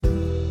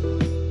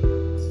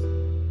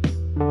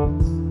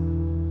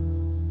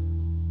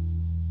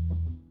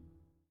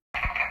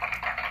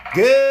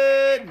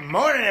Good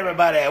morning,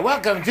 everybody.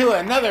 Welcome to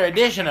another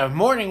edition of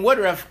Morning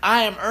Woodruff.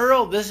 I am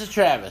Earl. This is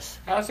Travis.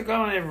 How's it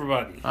going,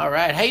 everybody? All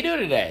right. How you doing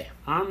today?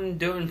 I'm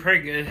doing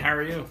pretty good. How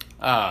are you?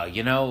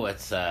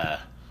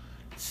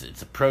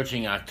 It's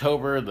approaching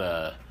October.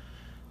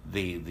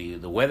 The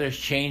weather's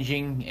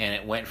changing, and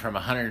it went from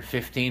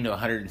 115 to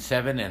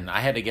 107, and I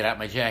had to get out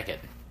my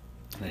jacket.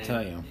 I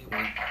tell you. It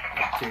went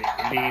up to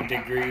 88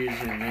 degrees,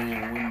 and then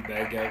it went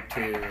back up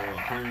to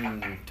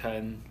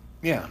 110.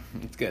 Yeah,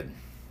 it's good.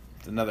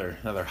 It's another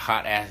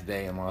hot ass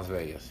day in Las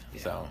Vegas.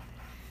 Yeah. So,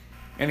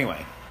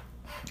 anyway,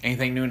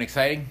 anything new and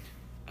exciting?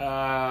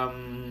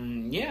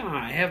 Yeah,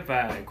 I have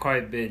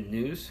quite a bit of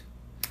news.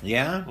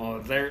 Yeah.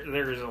 Well,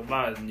 there's a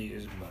lot of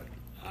news, but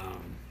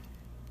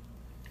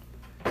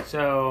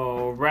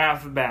so right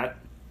off the bat,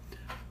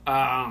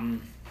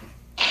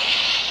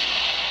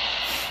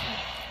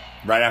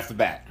 Right off the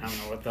bat. I don't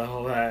know what the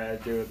hell that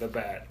had to do with the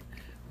bat,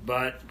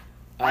 but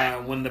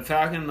when the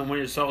Falcon and the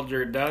Winter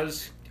Soldier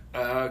does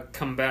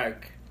come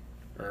back,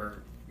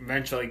 or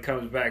eventually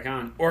comes back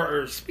on,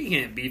 or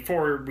speaking of,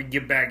 before we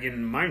get back into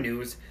my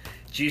news,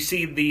 did you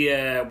see the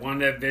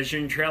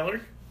WandaVision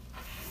trailer?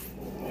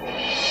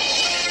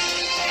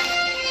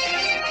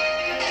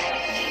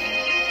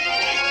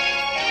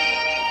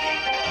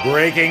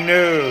 Breaking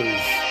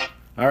news.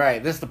 All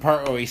right, this is the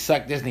part where we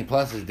suck Disney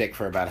Plus's dick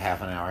for about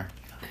half an hour.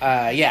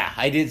 Yeah,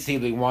 I did see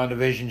the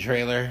WandaVision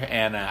trailer,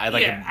 and I'd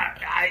like to...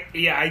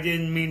 I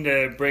didn't mean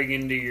to break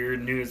into your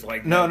news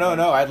like No, that.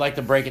 no, I'd like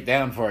to break it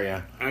down for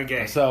you.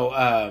 Okay.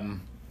 So,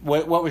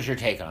 what was your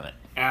take on it?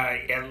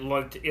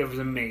 It was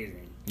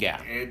amazing. Yeah.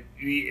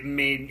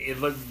 It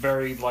looked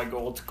very like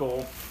old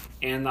school,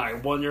 and I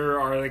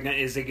wonder,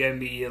 is it gonna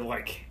be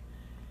like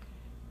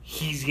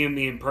he's gonna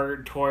be in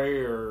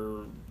purgatory,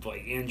 or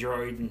like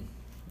Android,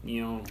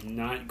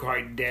 not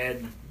quite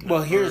dead?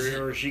 Well,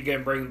 or is she gonna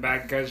bring him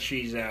back because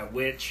she's a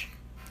witch?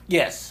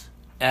 Yes.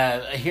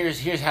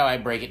 Here's how I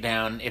break it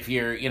down. If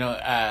you're,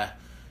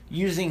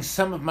 using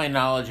some of my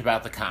knowledge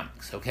about the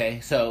comics,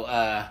 okay?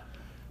 So,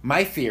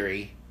 my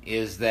theory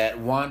is that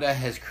Wanda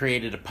has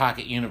created a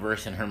pocket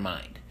universe in her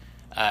mind.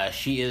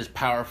 She is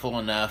powerful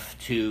enough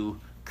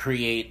to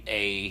create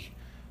a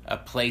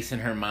place in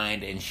her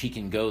mind, and she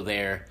can go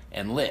there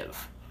and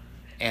live.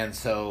 And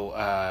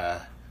so,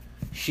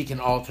 she can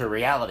alter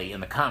reality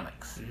in the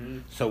comics. Mm-hmm.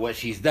 So what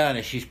she's done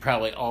is she's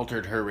probably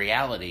altered her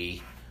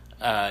reality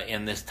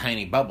in this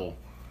tiny bubble,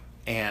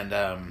 and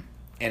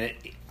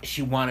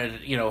she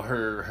wanted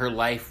her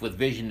life with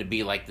Vision to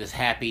be like this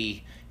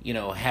happy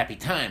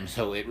time.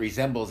 So it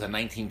resembles a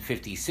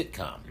 1950s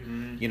sitcom.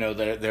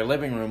 Mm-hmm. Their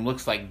living room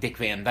looks like Dick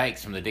Van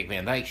Dyke's from the Dick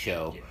Van Dyke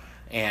Show,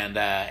 yeah.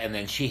 And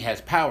then she has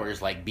powers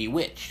like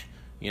Bewitched,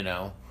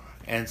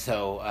 and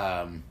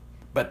so.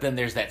 But then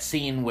there's that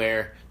scene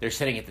where they're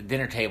sitting at the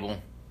dinner table,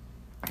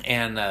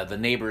 and the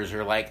neighbors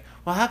are like,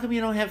 "Well, how come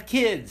you don't have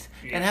kids?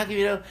 Yeah. And how come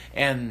you don't?"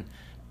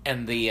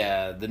 And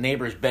the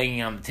neighbor's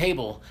banging on the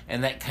table,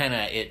 and that kind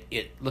of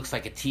it looks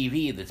like a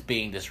TV that's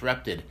being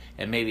disrupted,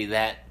 and maybe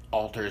that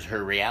alters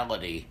her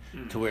reality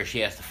to where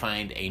she has to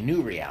find a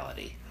new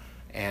reality,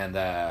 and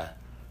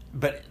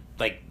but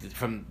like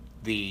from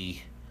the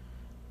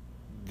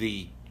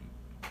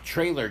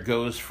trailer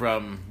goes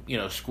from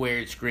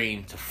squared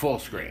screen to full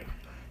screen.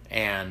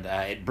 And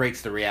it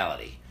breaks the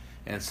reality,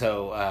 and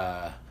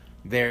so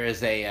there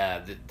was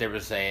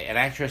an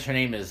actress. Her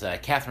name is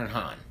Catherine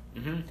Hahn.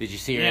 Mm-hmm. Did you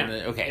see her?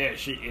 Yeah. Okay.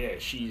 Yeah,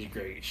 she's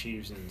great. She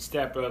was in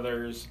Step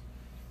Brothers.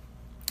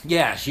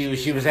 Yeah, she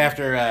was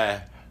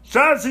after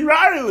John C.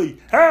 Reilly.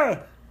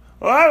 Well,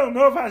 I don't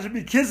know if I should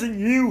be kissing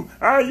you.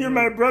 You're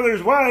my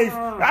brother's wife.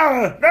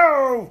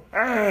 No.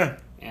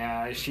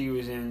 Yeah, she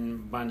was in a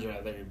bunch of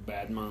other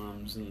Bad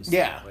Moms and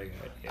stuff like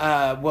that.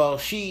 Yeah. Well,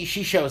 she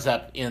shows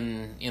up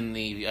in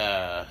the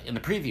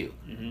preview,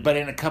 mm-hmm. but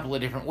in a couple of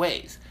different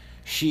ways.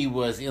 She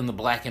was in the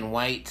black and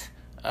white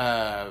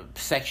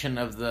section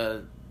of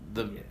the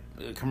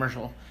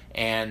commercial,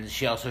 and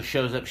she also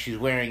shows up. She's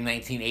wearing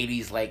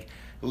 1980s like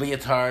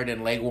leotard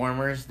and leg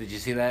warmers. Did you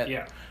see that?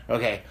 Yeah.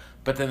 Okay,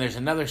 but then there's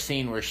another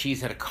scene where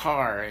she's at a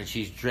car and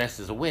she's dressed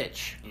as a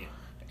witch. Yeah.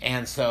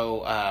 And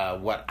so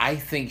what I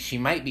think she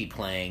might be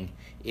playing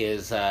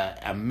is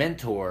a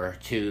mentor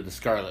to the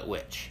Scarlet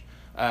Witch.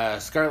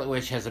 Scarlet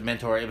Witch has a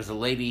mentor. It was a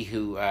lady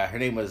who, her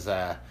name was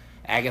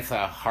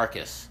Agatha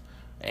Harkness.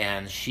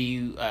 And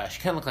she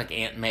kind of looked like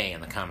Aunt May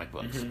in the comic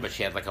books, mm-hmm. but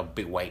she had like a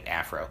big white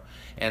afro.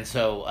 And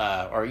so,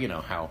 or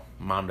how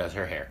Mom does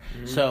her hair.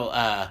 Mm-hmm.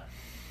 So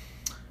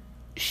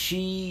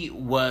she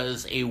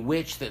was a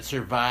witch that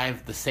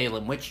survived the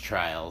Salem witch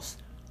trials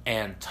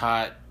and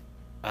taught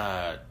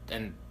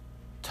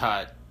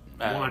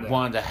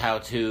Wanda how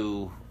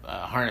to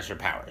harness her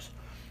powers.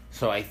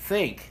 So I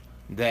think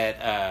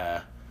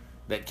that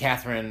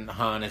Catherine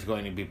Hahn is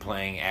going to be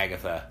playing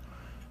Agatha.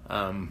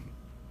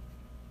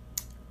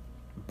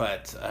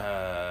 But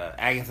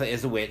Agatha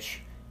is a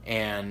witch,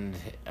 and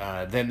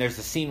then there's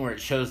a scene where it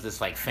shows this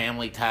like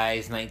Family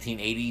Ties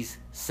 1980s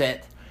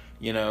set,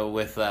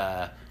 with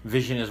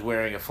Vision is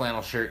wearing a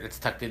flannel shirt that's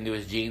tucked into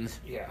his jeans.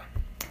 Yeah.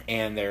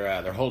 And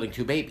they're holding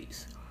two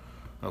babies.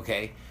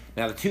 Okay.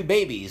 Now, the two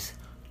babies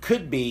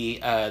could be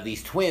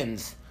these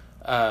twins,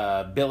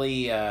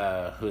 Billy,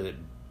 who is it?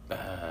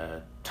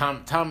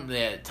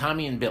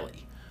 Tommy and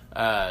Billy.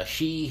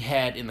 She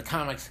had, in the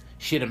comics,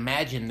 she had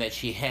imagined that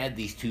she had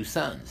these two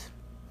sons,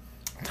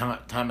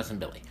 Thomas and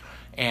Billy.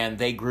 And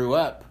they grew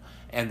up,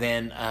 and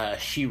then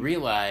she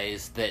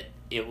realized that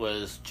it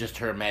was just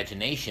her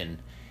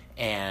imagination,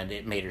 and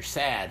it made her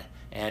sad.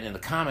 And in the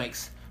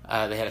comics,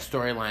 they had a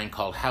storyline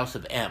called House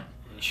of M.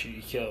 And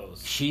she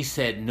kills. She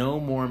said no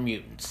more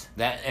mutants.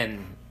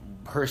 And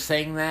her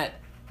saying that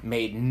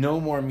made no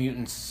more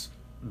mutants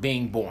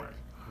being born.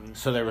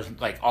 So there was,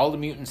 like, all the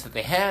mutants that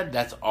they had,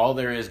 that's all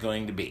there is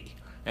going to be.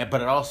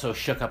 But it also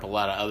shook up a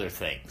lot of other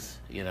things,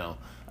 you know.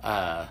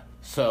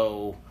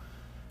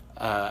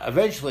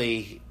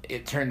 Eventually,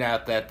 it turned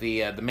out that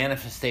the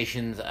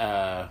manifestations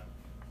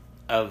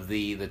of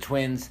the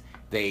twins,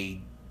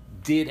 they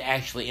did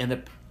actually end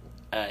up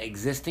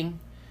existing,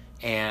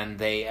 and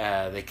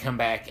they come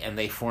back and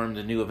they form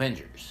the new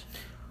Avengers.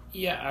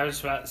 Yeah, I was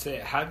about to say,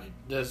 how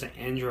does an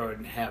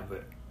android have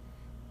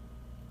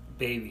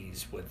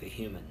babies with a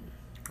human?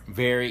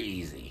 Very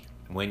easy.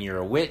 When you're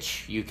a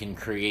witch, you can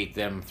create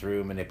them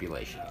through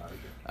manipulation. Okay.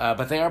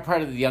 But they are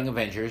part of the Young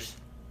Avengers.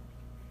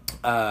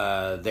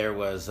 There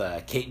was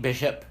Kate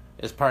Bishop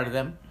as part of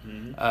them.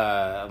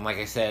 Mm-hmm. Like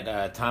I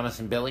said, Thomas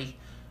and Billy.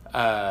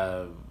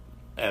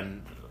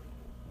 And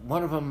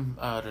one of them,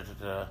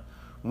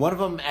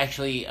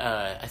 actually,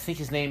 I think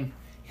his name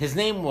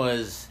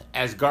was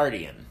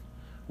Asgardian,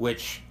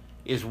 which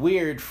is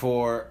weird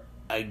for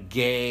a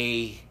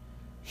gay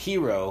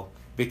hero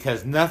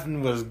because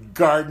nothing was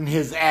guarding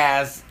his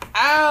ass.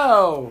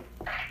 Ow!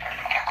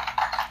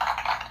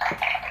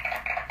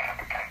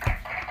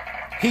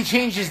 He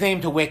changed his name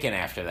to Wiccan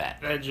after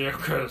that. That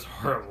joke was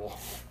horrible.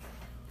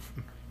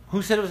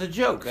 Who said it was a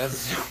joke?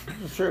 That's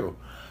true.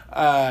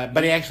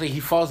 But he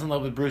falls in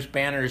love with Bruce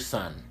Banner's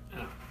son,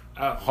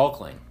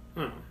 Hulkling.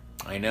 Oh.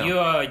 I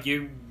know.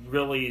 You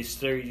really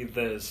studied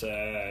this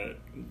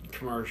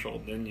commercial,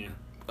 didn't you?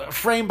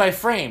 Frame by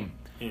frame.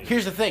 Yeah.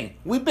 Here's the thing.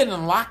 We've been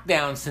in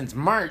lockdown since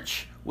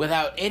March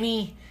without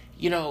any,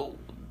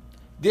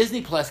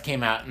 Disney Plus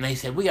came out and they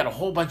said, we got a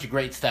whole bunch of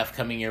great stuff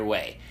coming your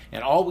way.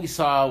 And all we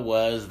saw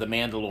was The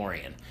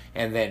Mandalorian.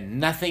 And then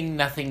nothing.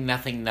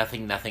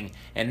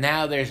 And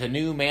now there's a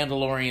new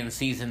Mandalorian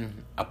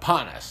season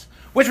upon us,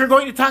 which we're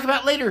going to talk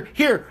about later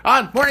here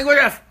on Morning with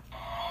Jeff.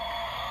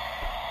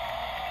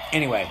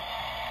 Anyway,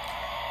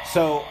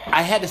 so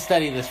I had to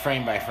study this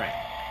frame by frame.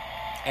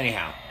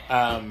 Anyhow,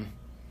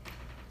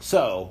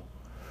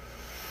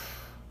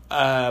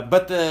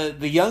 but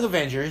the Young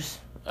Avengers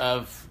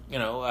of,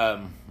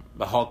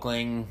 the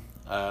Hulkling,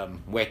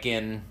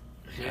 Wiccan,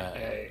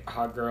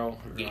 Hot Girl.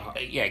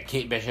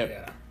 Kate Bishop,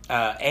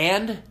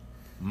 and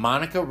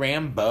Monica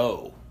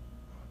Rambeau,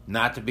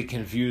 not to be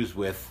confused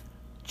with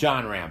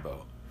John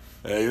Rambo.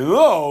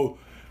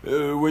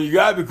 When you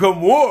gotta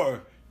become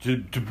war, to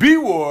be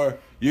war,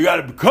 you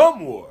gotta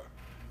become war.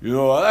 I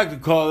like to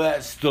call that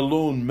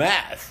Stallone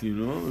math,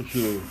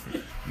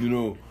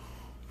 So,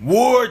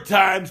 war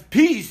times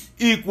peace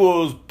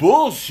equals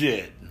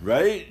bullshit,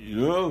 right?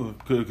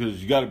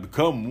 Because you gotta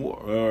become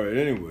war. All right,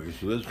 anyway,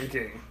 so that's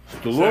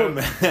Stallone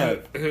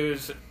math.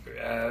 Who's,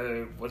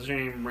 what's her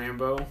name,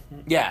 Rambo?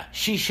 Yeah,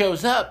 she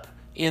shows up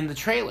in the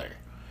trailer.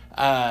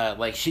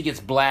 She gets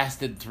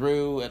blasted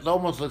through, it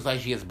almost looks like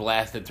she gets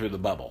blasted through the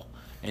bubble.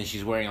 And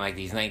she's wearing,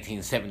 these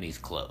 1970s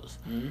clothes.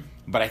 Mm-hmm.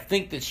 But I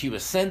think that she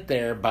was sent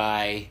there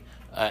by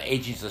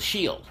Agents of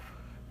S.H.I.E.L.D.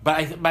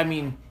 But,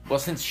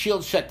 since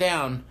S.H.I.E.L.D. shut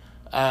down,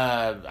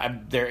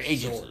 they're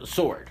Agents of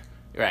S.W.O.R.D.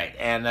 Right.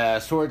 And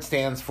S.W.O.R.D.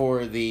 stands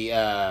for the,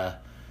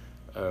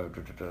 what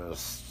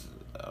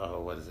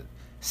is it?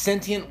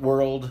 Sentient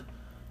World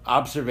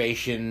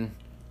Observation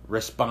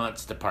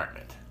Response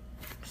Department.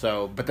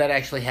 So, but that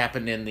actually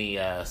happened in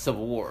the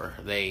Civil War.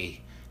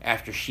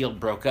 After S.H.I.E.L.D.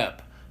 broke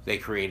up, they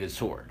created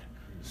S.W.O.R.D.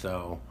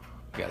 So,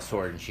 we got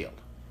S.W.O.R.D. and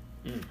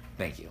S.H.I.E.L.D.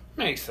 Thank you.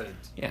 Makes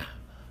sense. Yeah.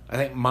 I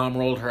think Mom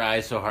rolled her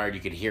eyes so hard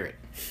you could hear it.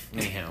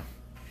 Anyhow.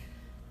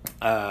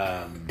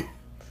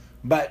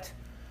 But,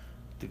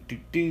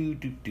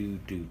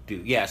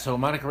 yeah, so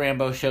Monica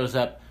Rambeau shows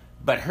up,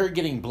 but her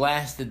getting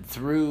blasted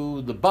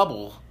through the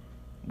bubble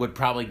would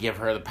probably give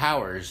her the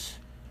powers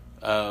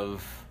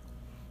of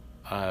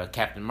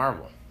Captain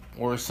Marvel.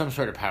 Or some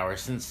sort of power,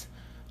 since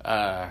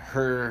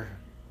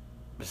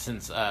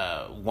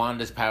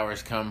Wanda's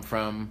powers come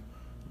from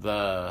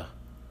the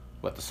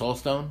Soul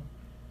Stone?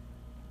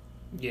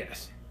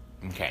 Yes.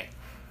 Okay.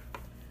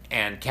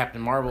 And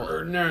Captain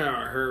Marvel... No,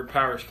 her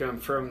powers come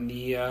from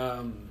the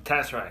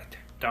Tesseract,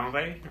 don't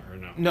they? Or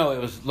no? No, it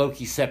was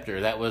Loki's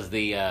scepter. That was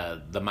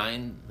the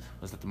Mind...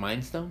 Was that the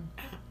Mind Stone?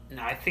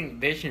 No, I think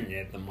Vision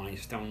had the Mind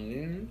Stone,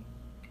 didn't he?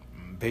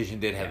 Vision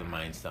did have the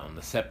Mind Stone.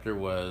 The scepter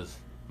was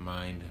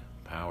Mind,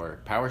 Power...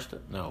 Power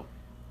Stone? No.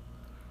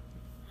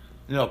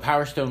 No,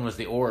 Power Stone was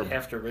the orb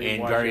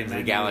in Guardians of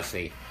the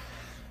Galaxy.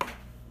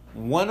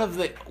 One of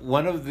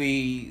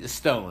the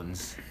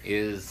stones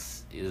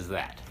is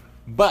that.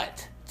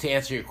 But to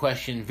answer your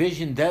question,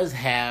 Vision does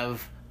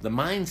have the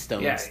Mind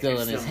Stone Yeah, still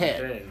it's in his still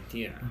head.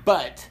 Yeah.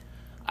 But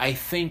I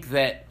think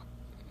that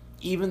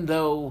even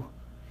though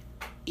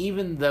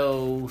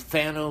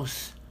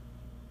Thanos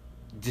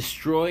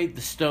destroyed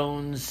the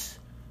stones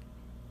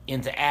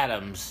into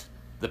atoms,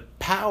 the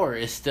power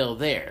is still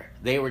there.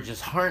 They were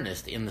just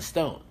harnessed in the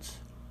stones.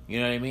 You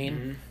know what I mean?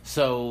 Mm-hmm.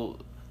 So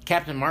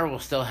Captain Marvel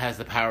still has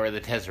the power of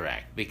the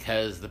Tesseract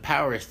because the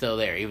power is still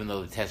there, even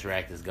though the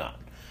Tesseract is gone.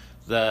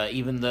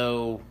 Even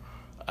though,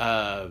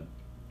 all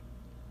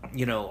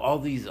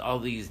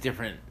these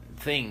different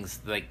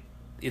things, like,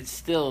 it's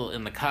still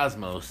in the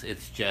cosmos.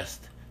 It's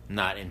just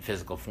not in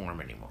physical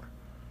form anymore.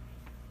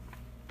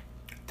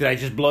 Did I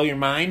just blow your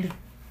mind?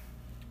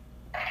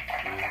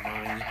 My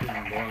mind's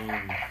been blown.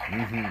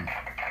 Mm-hmm.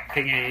 I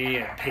think I need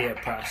to pay a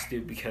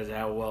prostitute because of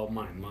how well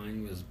my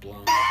mind was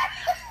blown.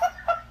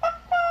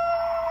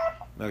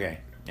 Okay.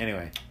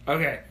 Anyway.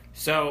 Okay,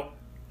 so,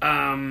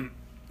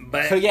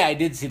 but... So, yeah, I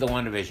did see the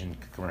WandaVision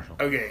commercial.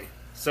 Okay,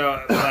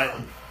 so, but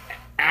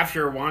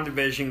after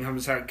WandaVision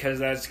comes out, because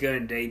that's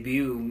going to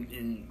debut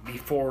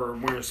before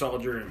Winter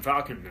Soldier and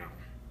Falcon now.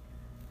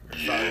 Or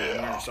Falcon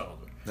and Winter Soldier.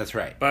 That's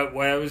right. But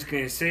what I was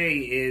going to say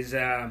is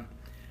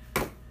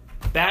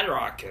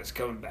Batroc is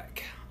coming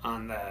back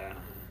on the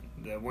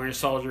Winter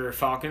Soldier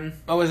Falcon.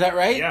 Oh, is that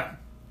right? Yeah.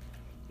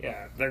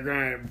 Yeah, they're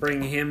going to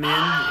bring him in. And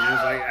I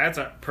was like, that's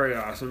pretty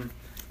awesome.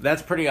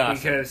 That's pretty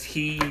awesome. Because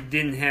he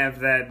didn't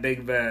have that big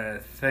of a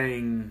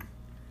thing.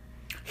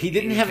 He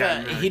didn't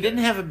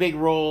have a big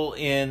role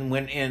in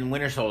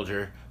Winter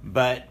Soldier,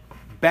 but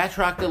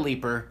Batroc the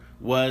Leaper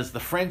was the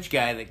French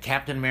guy that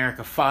Captain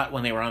America fought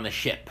when they were on the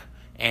ship.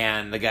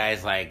 And the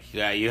guy's like,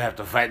 you have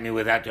to fight me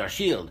without your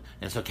shield.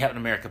 And so Captain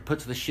America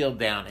puts the shield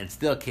down and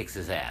still kicks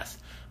his ass.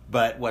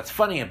 But what's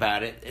funny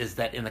about it is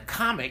that in the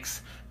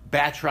comics,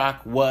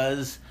 Batroc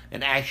was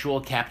an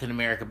actual Captain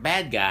America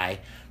bad guy,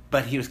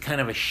 but he was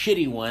kind of a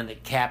shitty one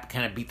that Cap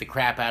kind of beat the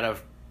crap out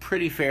of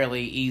pretty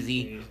fairly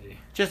easy.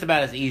 Just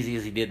about as easy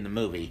as he did in the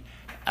movie.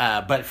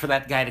 But for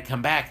that guy to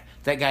come back,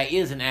 that guy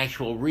is an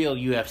actual real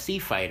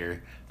UFC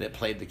fighter that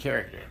played the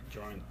character.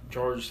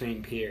 George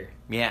St. Pierre.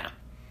 Yeah.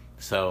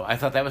 So I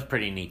thought that was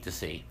pretty neat to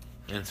see.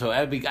 And so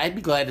I'd be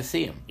glad to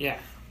see him. Yeah.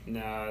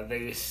 No,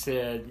 they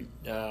said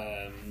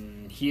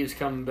he was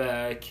coming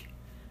back.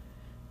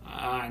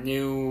 I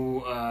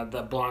knew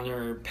the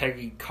blonde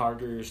Peggy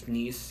Carter's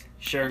niece,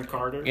 Sharon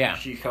Carter. Yeah.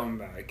 She's coming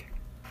back.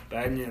 But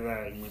I knew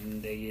that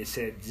when they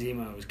said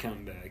Zemo was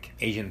coming back.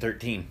 Agent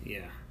 13.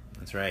 Yeah.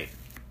 That's right.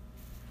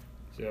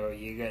 So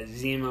you got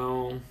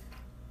Zemo,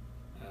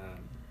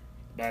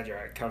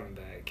 Batroc coming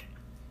back.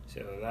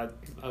 So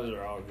those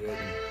are all good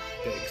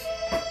picks.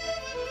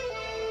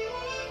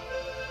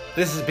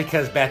 This is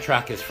because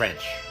Batroc is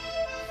French.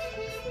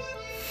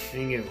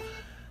 Thank you.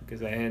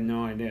 Because I had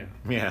no idea.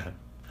 Yeah.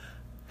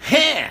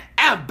 Heh!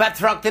 I'm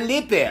Batroc the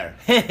Leaper!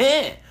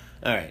 Heh!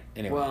 Alright,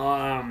 anyway.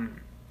 Well,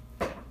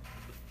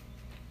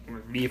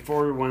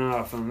 before we went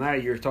off on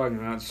that, you were talking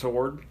about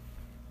Sword.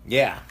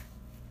 Yeah.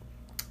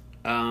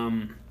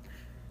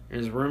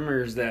 There's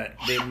rumors that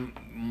they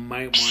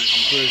might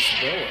want Bruce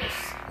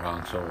Willis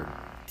Wrong sword.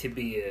 to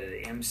be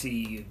a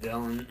MCU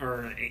villain,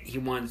 or he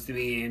wants to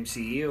be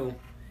MCU,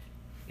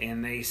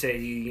 and they said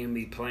he's going to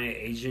be playing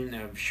Agent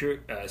of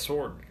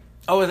Sword.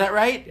 Oh, is that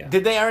right? Yeah.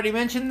 Did they already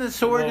mention the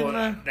sword in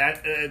the...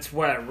 That's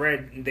what I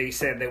read. They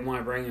said they want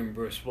to bring in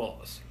Bruce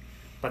Willis.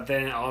 But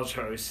then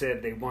also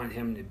said they want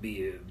him to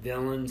be a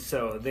villain,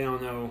 so they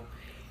don't know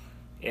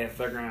if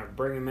they're going to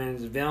bring him in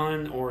as a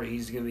villain or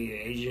he's going to be an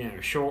agent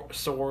of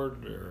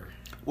Sword. Or...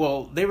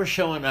 Well, they were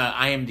showing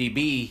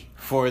IMDb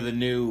for the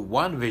new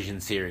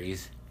WandaVision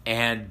series,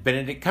 and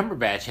Benedict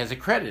Cumberbatch has a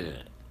credit in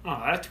it.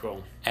 Oh, that's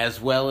cool. As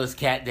well as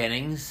Kat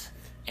Dennings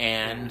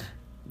and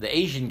the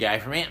Asian guy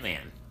from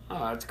Ant-Man.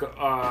 Oh, that's cool.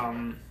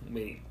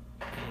 Wait.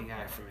 The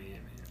guy from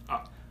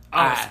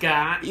Ant-Man.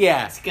 Scott.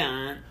 Yeah.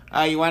 Scott.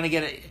 You want to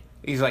get it?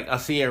 He's like, I'll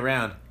see you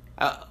around.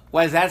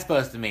 What is that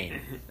supposed to mean?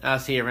 I'll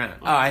see you around.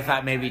 Oh, I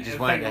thought maybe you just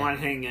wanted to... want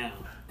to hang out.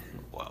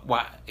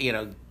 Why,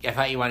 I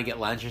thought you want to get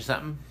lunch or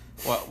something.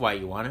 Why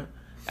you want to?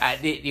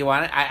 Do you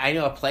want it? I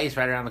know a place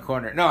right around the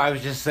corner. No, I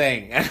was just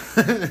saying.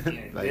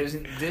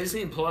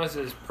 Disney Plus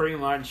is pretty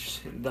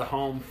much the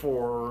home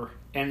for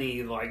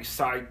any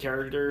side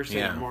characters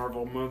in a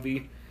Marvel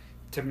movie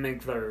to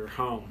make their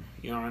home.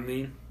 You know what I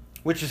mean?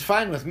 Which is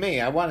fine with me.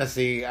 I want to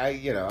see.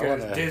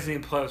 Because Disney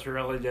Plus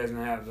really doesn't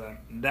have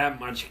that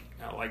much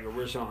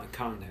original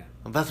content.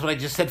 Well, that's what I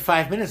just said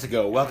 5 minutes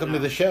ago. Welcome to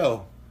the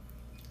show.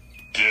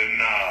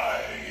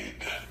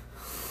 Denied.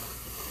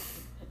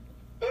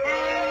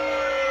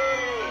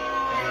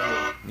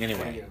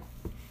 Anyway.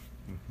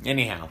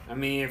 Anyhow. I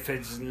mean, if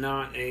it's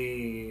not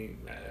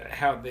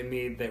how they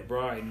made that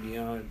bride,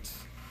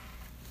 it's...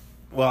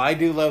 Well, I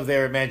do love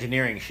their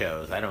Imagineering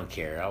shows. I don't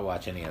care. I'll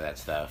watch any of that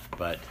stuff.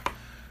 But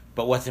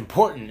what's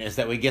important is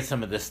that we get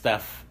some of this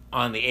stuff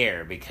on the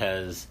air,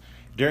 because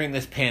during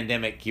this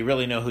pandemic, you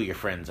really know who your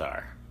friends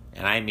are.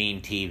 And I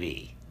mean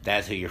TV.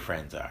 That's who your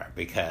friends are,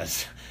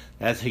 because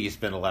that's who you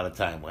spend a lot of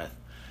time with.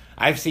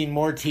 I've seen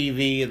more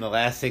TV in the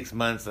last 6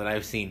 months than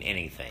I've seen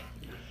anything.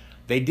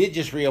 They did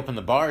just reopen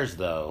the bars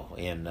though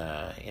in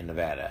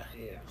Nevada.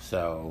 Yeah.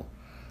 So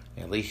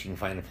at least you can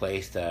find a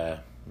place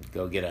to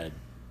go get a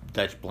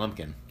Dutch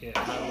Blumpkin. Yeah,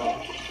 I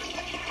love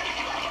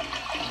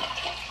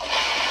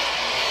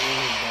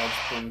Dutch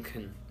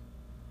Blumpkin.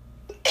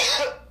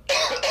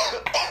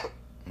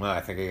 Well,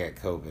 I think I got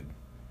COVID.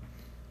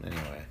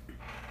 Anyway,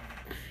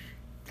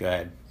 go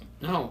ahead.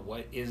 No,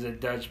 what is a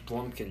Dutch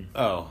Blumpkin?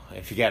 Oh,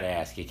 if you got to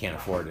ask, you can't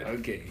afford it.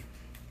 Okay.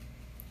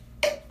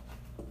 It's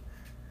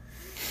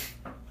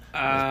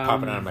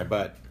popping out of my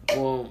butt.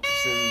 Well,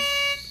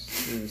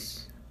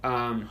 since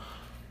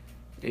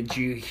did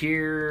you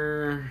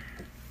hear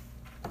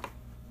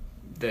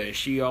the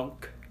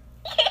She-Hulk?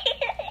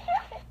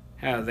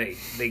 How they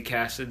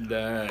casted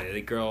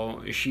the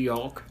girl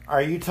She-Hulk?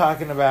 Are you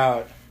talking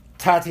about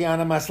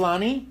Tatiana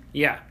Maslany,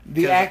 Yeah,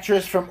 the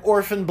actress from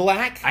Orphan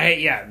Black?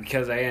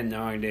 because I had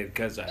no idea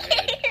because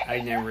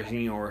I'd never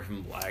seen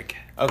Orphan Black.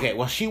 Okay,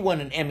 well, she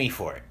won an Emmy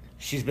for it.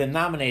 She's been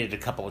nominated a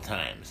couple of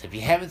times. If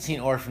you haven't seen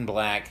Orphan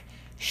Black,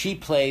 she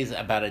plays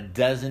about a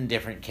dozen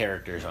different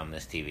characters on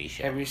this TV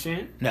show. Have you seen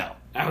it? No.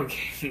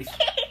 Okay.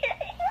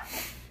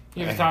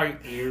 You were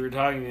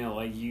talking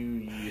like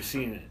you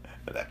seen it.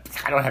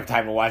 I don't have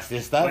time to watch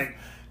this stuff.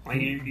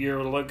 Like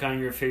your look on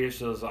your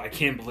face was, I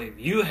can't believe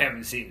you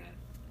haven't seen it.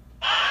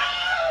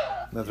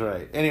 That's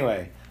right.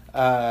 Anyway,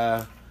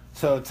 so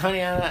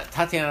Tatiana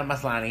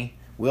Maslany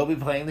will be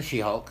playing the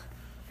She-Hulk.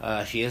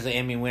 She is an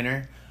Emmy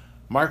winner.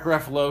 Mark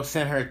Ruffalo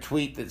sent her a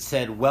tweet that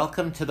said,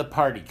 "Welcome to the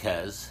party,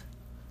 cuz,"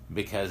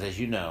 because as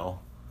you know,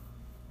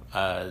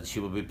 she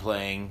will be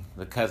playing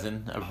the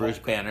cousin of Bruce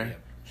Banner.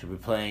 Yep. She'll be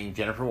playing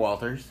Jennifer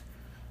Walters.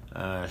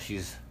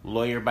 She's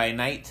lawyer by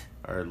night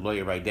or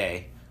lawyer by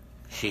day,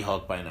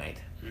 She-Hulk by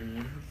night.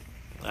 Mm-hmm.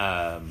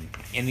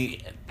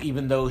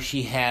 Even though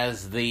she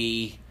has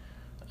through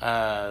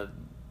a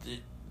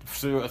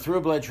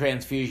blood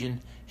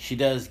transfusion, she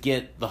does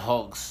get the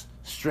Hulk's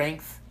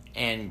strength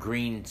and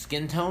green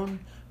skin tone,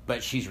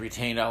 but she's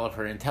retained all of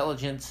her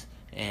intelligence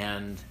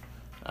and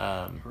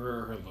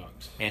Her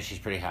looks. and she's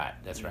pretty hot.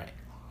 That's right.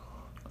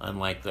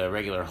 Unlike the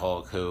regular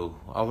Hulk, who,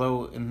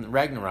 although in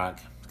Ragnarok,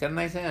 he's got a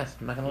nice ass.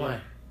 I'm not gonna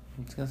lie.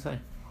 I'm just gonna say.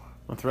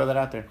 I'll throw that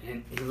out there.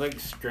 And he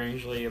looks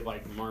strangely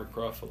like Mark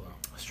Ruffalo.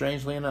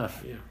 Strangely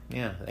enough. Yeah.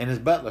 Yeah, and his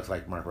butt looks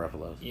like Mark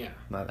Ruffalo's. Yeah.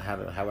 Not how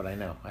would I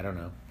know? I don't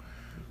know.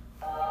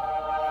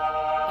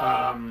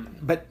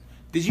 But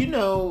did you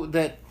know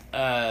that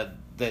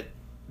that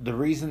the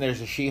reason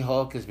there's a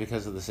She-Hulk is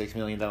because of the $6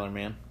 Million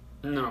Man?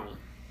 No.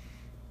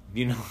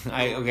 You know,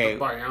 okay. The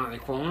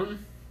Bionic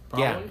Woman?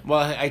 Probably? Yeah.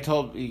 Well, I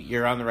told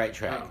you're on the right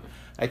track. Oh.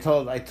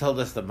 I told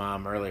this to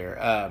Mom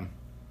earlier.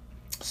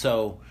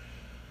 So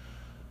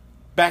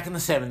back in the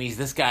 70s,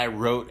 this guy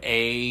wrote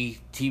a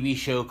TV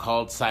show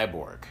called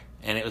Cyborg,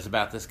 and it was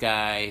about this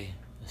guy,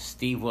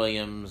 Steve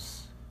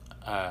Williams,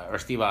 or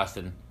Steve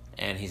Austin,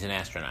 and he's an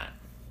astronaut,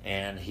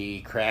 and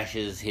he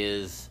crashes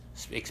his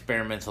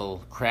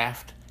experimental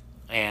craft,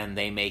 and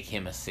they make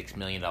him a $6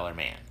 million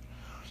man.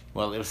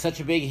 Well, it was such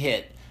a big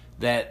hit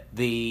that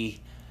the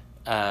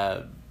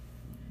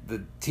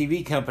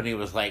TV company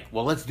was like,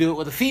 well, let's do it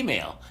with a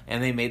female,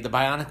 and they made the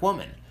Bionic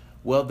Woman.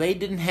 Well, they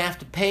didn't have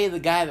to pay the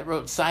guy that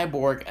wrote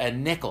Cyborg a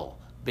nickel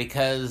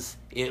because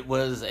it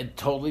was a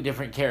totally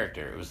different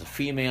character. It was a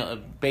female,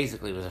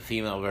 basically it was a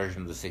female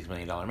version of the $6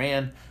 Million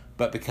Man,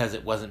 but because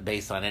it wasn't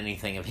based on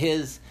anything of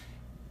his,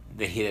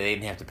 they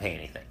didn't have to pay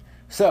anything.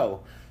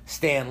 So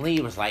Stan Lee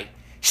was like,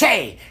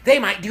 "Shay, they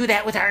might do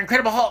that with our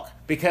Incredible Hulk,"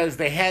 because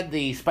they had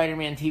the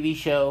Spider-Man TV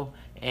show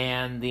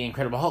and the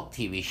Incredible Hulk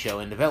TV show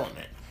in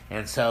development.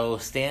 And so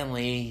Stan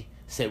Lee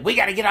said, "We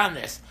got to get on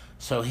this."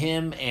 So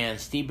him and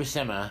Steve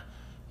Buscema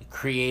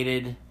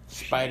created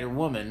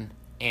Spider-Woman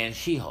and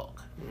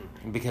She-Hulk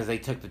because they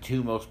took the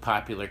two most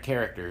popular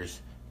characters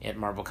at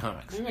Marvel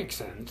Comics, That makes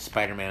sense.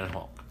 Spider-Man and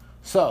Hulk.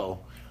 So,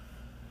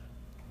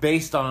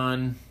 based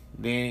on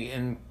the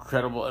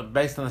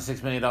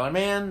 $6 Million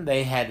Man,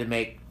 they had to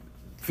make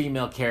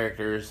female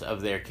characters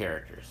of their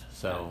characters.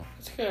 So,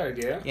 That's a good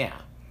idea. yeah.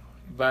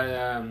 But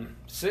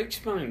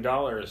 $6 million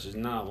is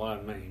not a lot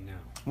of money now.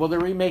 Well, they're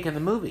remaking the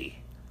movie,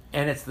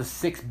 and it's the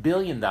 $6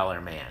 billion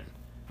Man,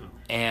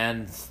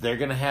 and they're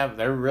gonna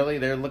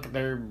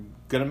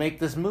make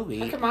this movie.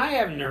 How come I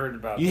haven't heard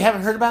about You this?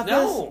 haven't heard about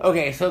No. this?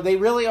 Okay, so they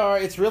really are.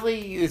 It's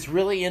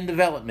really in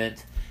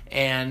development,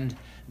 and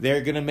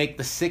they're gonna make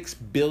the $6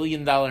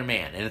 billion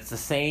Man, and it's the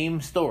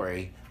same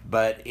story,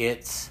 but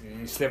it's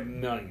 $7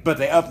 million. but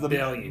they up the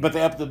Billion. but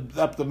they up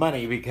the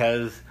money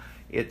because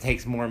it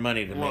takes more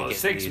money to make it.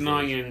 $6 these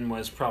million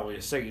was probably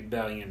 $6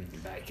 billion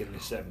back in the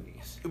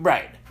 70s.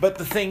 Right. But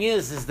the thing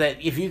is that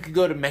if you could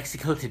go to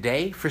Mexico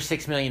today for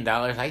 $6 million,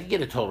 I could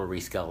get a total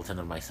re-skeleton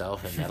of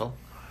myself in metal.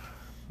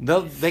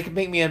 They could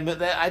make me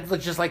I'd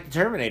look just like the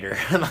Terminator,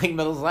 like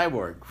Metal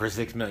Cyborg, for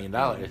 $6 million.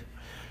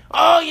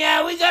 Oh,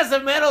 yeah, we got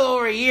some metal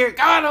over here.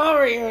 Come on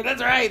over here.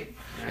 That's right.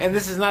 And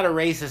this is not a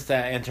racist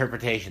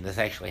interpretation. This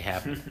actually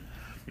happened.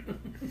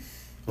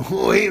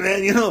 Wait,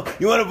 man, you want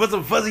to put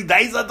some fuzzy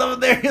dice on top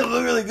of there? It'll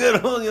look really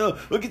good.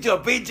 We'll get you a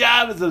paint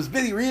job and some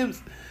spinny rims.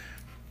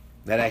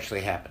 That actually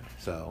happened.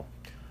 So,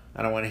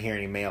 I don't want to hear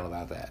any mail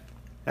about that.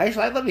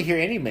 Actually, I'd love to hear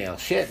any mail.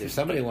 Shit, if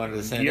somebody wanted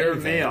to send Your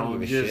anything, I mail don't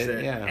give a just shit.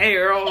 said, Yeah. "Hey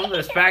Earl,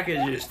 this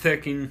package is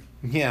ticking."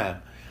 Yeah.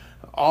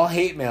 All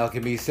hate mail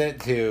can be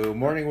sent to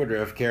Morning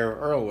Woodruff, care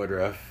of Earl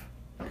Woodruff.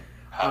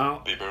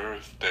 Happy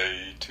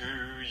birthday to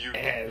you. I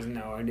have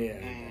no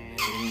idea.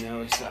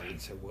 No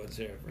sense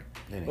whatsoever.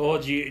 Anyway. Well,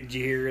 did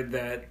you hear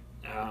that?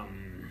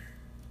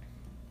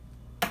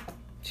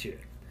 Shit.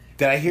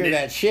 Did I hear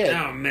that shit?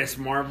 No, Miss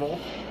Marvel.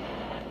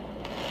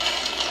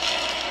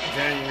 Is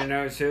that in your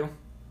notes too?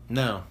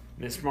 No.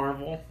 Miss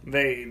Marvel.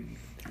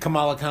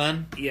 Kamala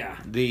Khan, Yeah.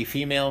 the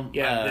female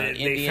They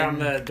Indian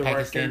found the Pakistani.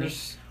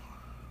 directors.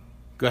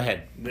 Go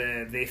ahead.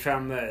 They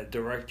found the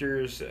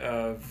directors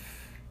of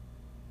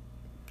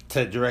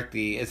To direct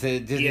it's a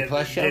Disney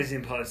Plus the show? Disney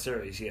Plus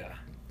series, yeah.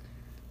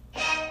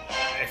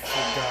 I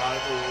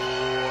forgot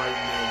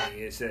what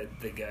movie. It said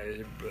the guys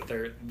are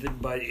brother,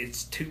 but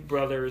it's two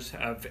brothers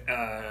of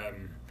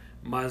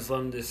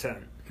Muslim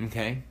descent,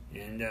 Okay.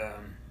 and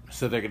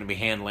So they're going to be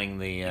handling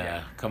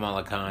the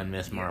Kamala Khan,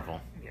 Miss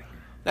Marvel. yeah.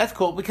 That's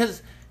cool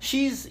because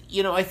she's,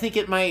 I think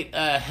it might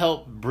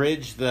help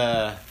bridge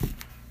the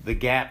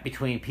gap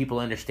between people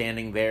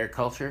understanding their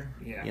culture.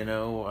 Yeah.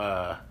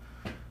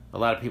 A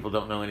lot of people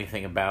don't know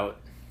anything about,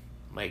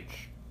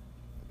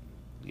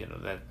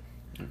 that,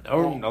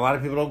 or a lot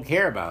of people don't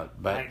care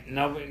about. But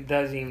Nobody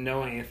doesn't even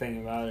know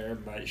anything about her,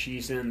 but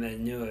she's in the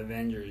new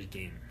Avengers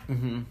game.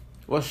 hmm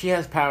well, she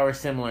has powers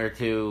similar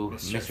to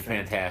Mr. Mr.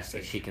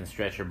 Fantastic. She can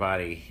stretch her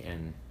body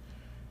in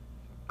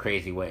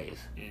crazy ways.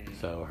 And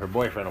So her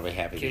boyfriend will be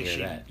happy to Okay,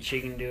 hear that. she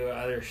can do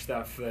other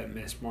stuff that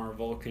Miss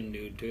Marvel can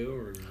do too,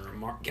 or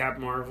Cap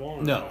Marvel.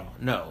 Or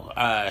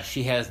No.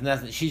 She has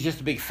nothing. She's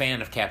just a big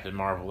fan of Captain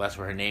Marvel. That's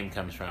where her name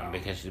comes from,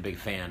 because she's a big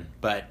fan.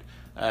 But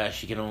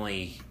she can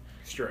only,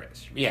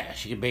 stress.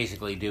 she can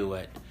basically do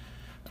what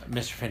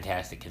Mr.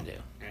 Fantastic can do.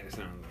 That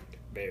sounds like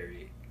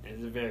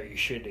it's a very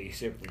shitty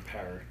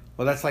superpower.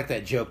 Well, that's like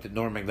that joke that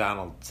Norm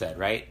Macdonald said,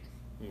 right?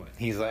 What?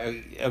 He's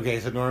like, okay,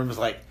 so Norm's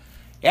like,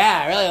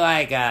 yeah, I really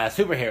like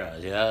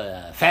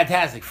superheroes,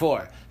 Fantastic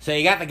Four. So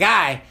you got the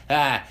guy,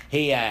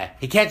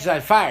 he catches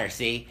on fire,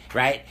 see,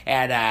 right?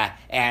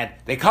 And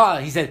they call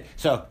him, he said,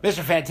 so Mr.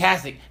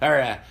 Fantastic,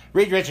 or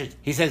Reed Richards,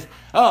 he says,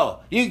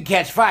 oh, you can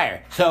catch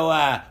fire, so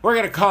we're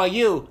going to call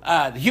you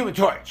the Human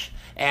Torch.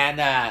 And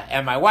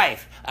my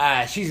wife,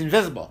 she's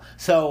invisible,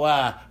 so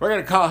we're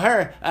going to call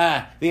her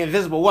the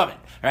Invisible Woman.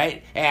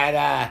 Right,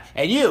 and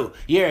you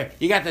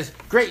got this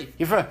great.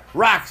 You're from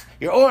rocks.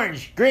 You're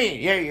orange, green.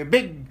 You're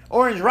big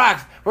orange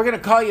rocks. We're gonna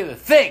call you the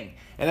Thing.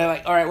 And they're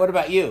like, all right, what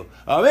about you?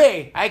 Oh,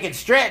 me, I can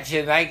stretch,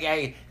 and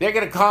they're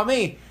gonna call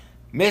me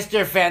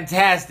Mr.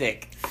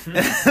 Fantastic. And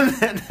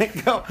then they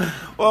go,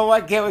 well, why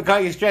can't we call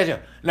you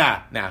Stretcher? No,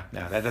 that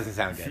doesn't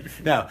sound good.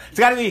 No, it's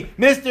got to be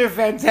Mr.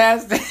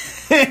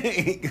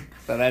 Fantastic.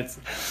 So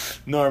that's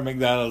Norm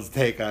Macdonald's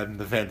take on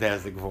the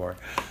Fantastic Four.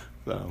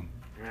 So.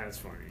 That's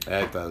funny.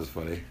 That was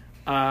funny.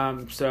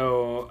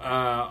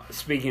 So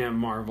speaking of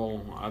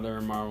Marvel,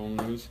 other Marvel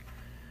news,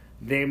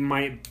 they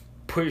might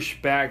push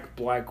back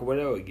Black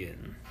Widow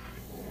again.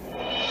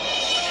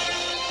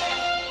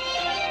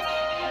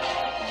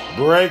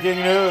 Breaking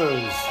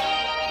news.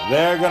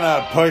 They're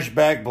gonna push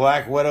back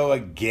Black Widow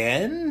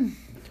again?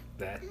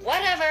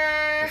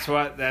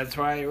 Whatever. That's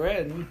why I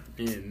read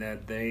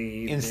that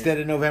Instead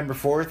of November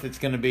 4th, it's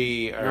gonna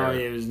be... No,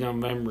 it was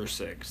November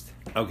 6th.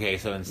 Okay,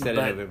 so instead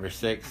of November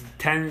 6th...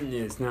 10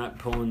 is not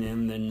pulling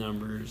in the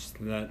numbers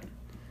that...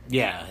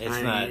 Yeah,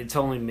 not... It's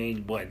only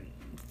made,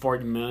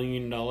 $40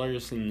 million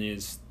in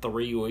its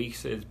 3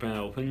 weeks it's been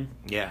open.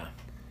 Yeah.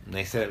 And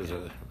they said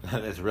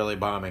it's really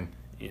bombing.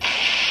 Yeah.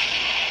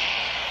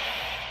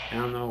 I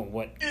don't know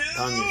what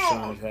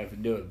thunderstorms have to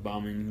do with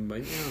bombing,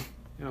 but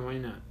yeah, why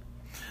not?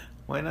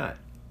 Why not?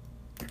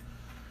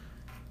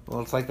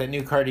 Well, it's like that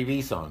new Cardi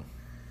B song.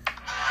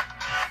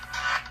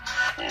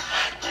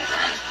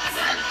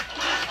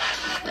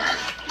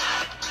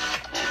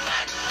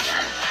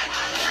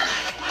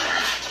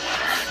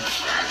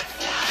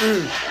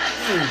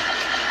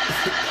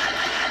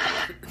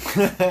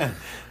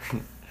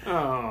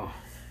 Oh.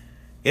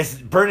 It's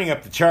burning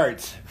up the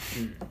charts.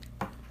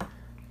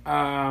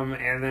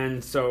 And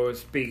then, so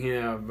speaking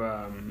of,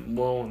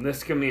 this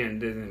is going to be on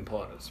Disney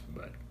Plus,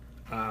 but,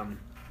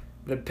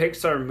 the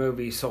Pixar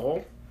movie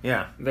Soul,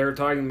 Yeah. they're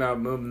talking about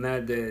moving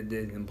that to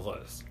Disney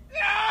Plus.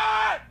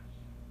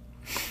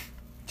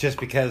 Just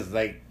because,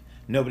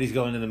 nobody's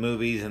going to the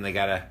movies and they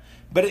gotta...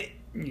 But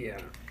Yeah.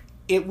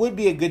 it would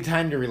be a good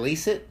time to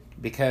release it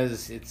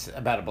because it's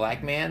about a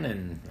black man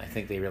and I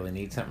think they really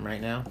need something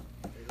right now.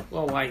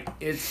 Well,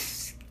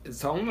 it's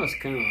almost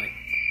kind of like,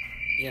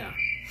 yeah.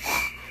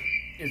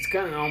 It's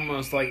kind of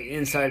almost like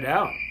Inside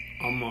Out.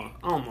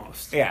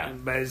 Almost. Yeah.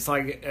 But it's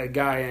like a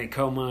guy in a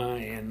coma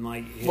and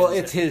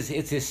It's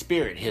his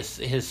spirit.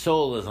 His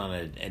soul is on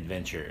an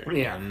adventure.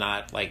 Yeah. And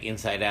not like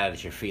Inside Out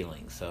is your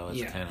feelings. So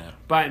it's kind of...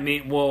 But I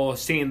mean,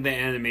 seeing the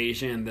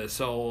animation, the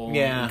soul,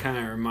 Yeah. kind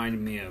of reminded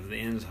me of the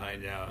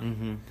Inside Out.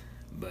 Mm-hmm.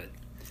 But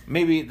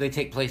Maybe they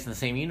take place in the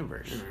same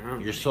universe. I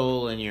don't Your think-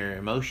 soul and your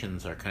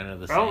emotions are kind of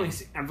the same.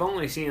 I've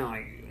only seen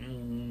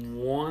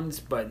once,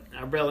 but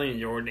I really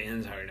enjoyed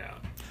Inside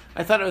Out.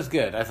 I thought it was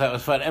good. I thought it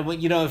was fun. And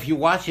if you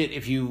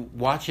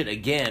watch it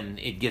again,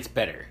 it gets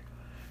better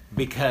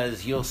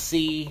because you'll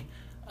see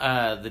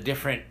the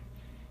different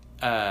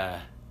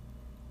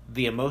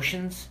the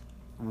emotions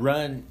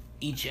run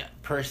each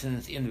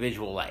person's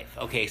individual life.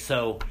 Okay,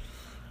 so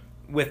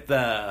with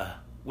the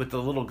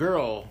little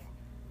girl,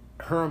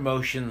 her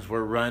emotions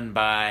were run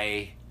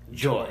by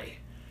joy.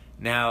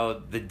 Now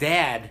the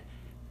dad,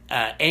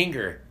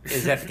 anger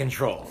is at the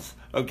controls.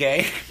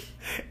 Okay,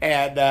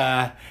 and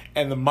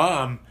the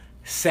mom,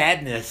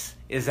 sadness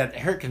is at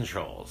her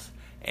controls,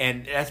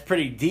 and that's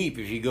pretty deep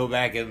if you go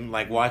back and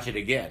watch it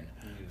again.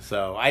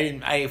 So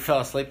I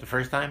fell asleep the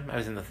first time. I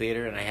was in the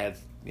theater and I had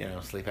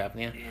sleep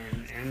apnea.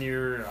 And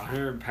you're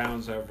 100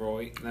 pounds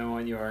overweight than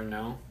what you are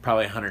now?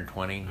 Probably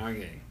 120.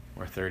 Okay.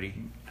 Or 30,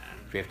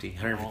 50,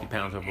 150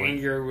 pounds overweight.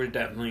 Anger would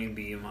definitely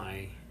be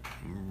my...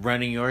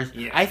 Running yours?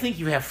 Yeah. I think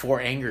you have 4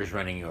 angers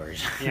running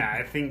yours. Yeah,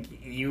 I think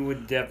you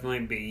would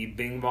definitely be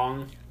Bing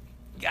Bong.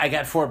 I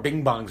got 4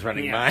 Bing Bongs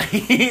running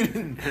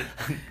mine.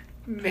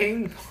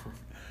 Bing Bong.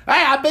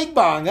 Hi, Bing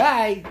Bong.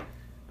 Hi.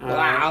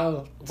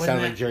 Wow.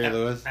 Sound like Jerry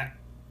Lewis.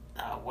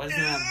 Wasn't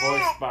that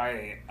voiced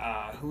by,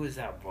 who was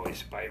that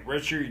voiced by?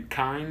 Richard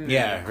Karn?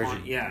 Yeah,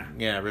 Richard.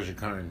 Yeah, Richard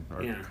Karn.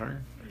 Or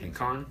Karn?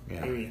 Karn?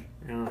 Yeah. Maybe.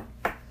 Yeah.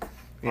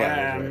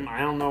 Right. I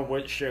don't know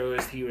what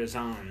shows he was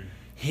on.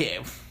 He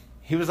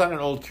was on an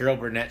old Carol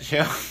Burnett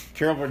show.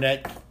 Carol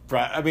Burnett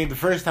the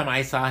first time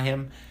I saw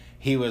him,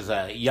 he was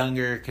a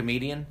younger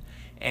comedian,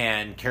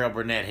 and Carol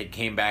Burnett had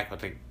came back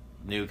with a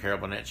new Carol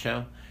Burnett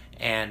show,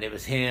 and it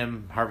was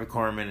him, Harvey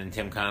Korman, and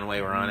Tim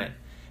Conway were on it.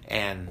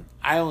 And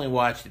I only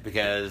watched it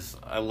because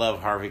I love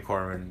Harvey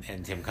Korman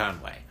and Tim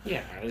Conway.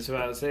 Yeah, I was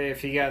about to say,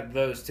 if you got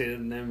those two,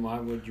 then why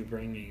would you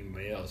bring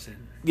anybody else in?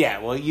 Yeah,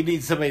 well, you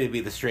need somebody to be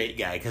the straight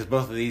guy, because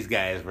both of these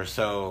guys were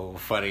so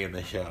funny in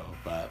the show,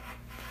 but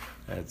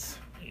that's...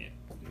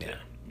 Yeah.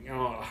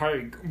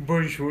 Harvey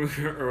Bush, or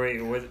wait,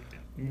 what?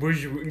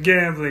 Bush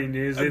gambling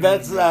news.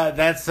 That's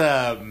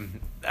Harvey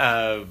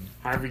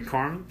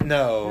Korman?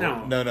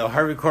 No.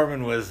 Harvey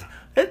Korman was...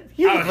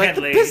 You look like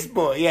the piss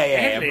boy.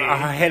 Yeah.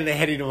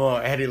 Hedy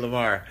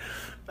Lamar.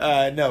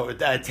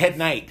 Ted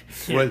Knight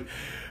was...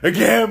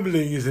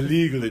 Gambling is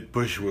illegal at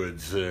Bushwood,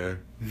 sir.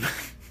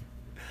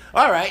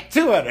 All right,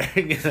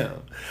 200.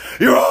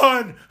 You're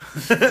on!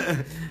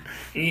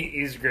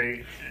 He's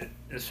great.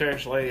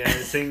 Especially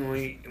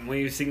when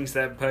he sings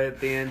that part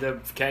at the end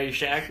of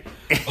Caddyshack.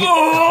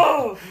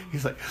 Oh!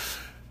 He's like...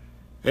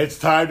 It's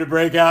time to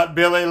break out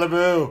Billy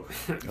LeBoo.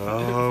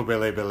 Oh,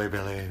 Billy.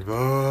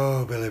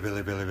 Oh,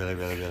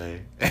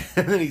 Billy.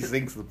 And then he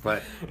sings the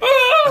part.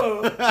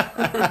 Oh!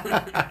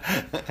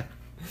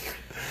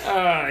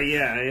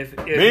 Yeah.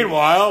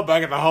 Meanwhile,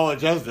 back at the Hall of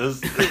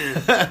Justice.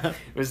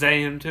 Was that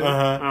him too?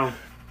 Uh-huh. Oh.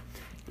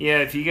 Yeah,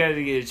 if you guys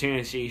get a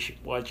chance, you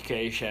should watch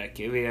Caddyshack. If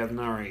you haven't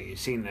already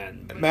seen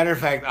that. But... Matter of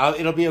fact,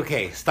 it'll be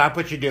okay. Stop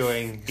what you're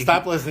doing.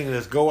 Stop listening to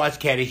this. Go watch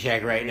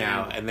Caddyshack right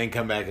now, and then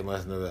come back and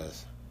listen to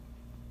this.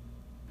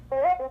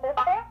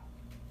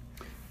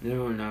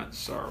 No, not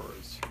Star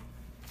Wars.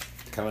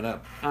 Coming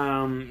up.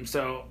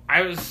 So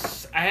I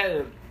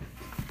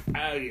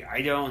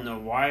don't know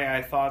why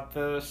I thought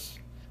this,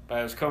 but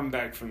I was coming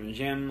back from the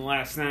gym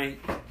last night,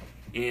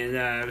 and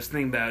I was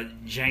thinking about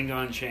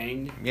Django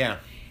Unchained. Yeah.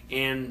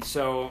 And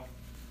so,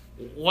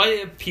 what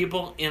if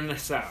people in the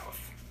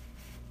South,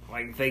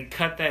 they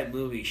cut that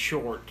movie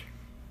short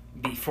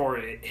before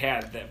it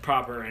had that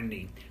proper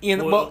ending? In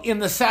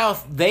the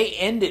South, they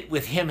end it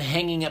with him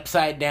hanging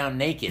upside down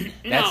naked.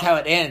 That's how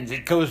it ends.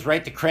 It goes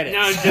right to credits.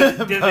 No,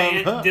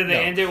 did they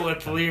end it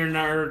with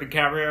Leonardo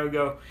DiCaprio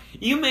go,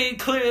 "You may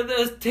clear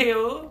this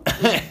table,"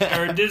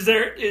 or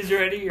 "Dessert is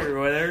ready," or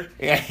whatever?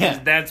 Yeah.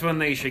 That's when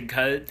they should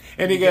cut it.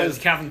 And he goes,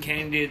 Calvin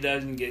Kennedy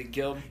doesn't get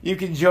killed. "You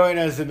can join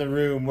us in the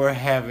room. We're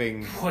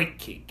having white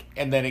cake."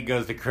 And then it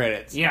goes to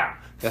credits. Yeah.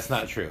 That's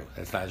not true.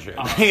 That'd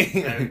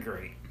be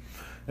great.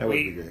 That would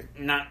be great.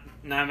 Not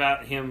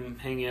about him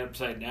hanging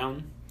upside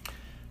down.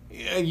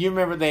 You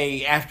remember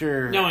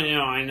after... No,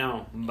 I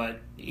know, but...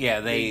 Yeah,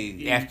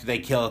 after they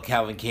kill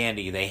Calvin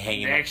Candy, they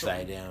hang him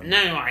upside down.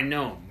 No, I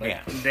know,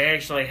 but they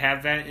actually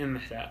have that in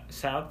the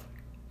South?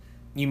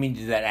 You mean,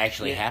 did that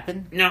actually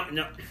happen? No.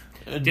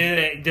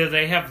 Do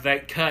they have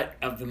that cut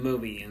of the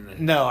movie in the...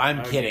 No,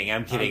 I'm kidding.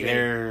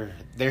 Okay.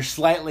 They're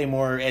slightly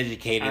more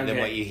educated than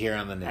what you hear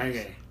on the news.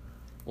 Okay.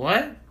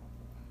 What?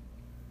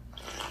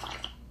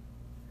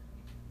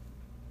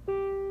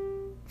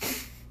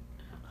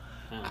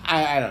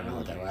 I don't know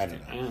what that was. I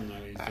don't know.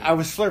 I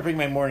was slurping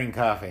my morning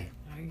coffee.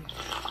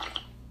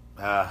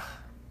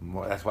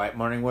 That's why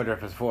Morning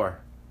Woodruff is for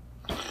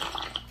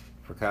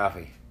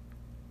coffee.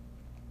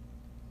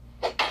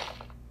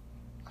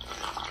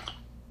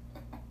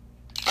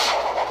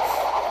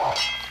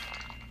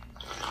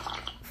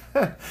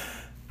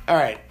 All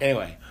right.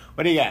 Anyway,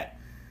 what do you got?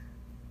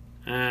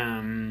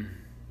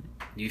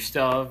 You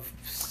still have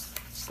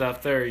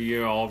stuff there, or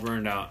you're all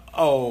burned out?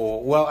 Oh,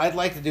 well, I'd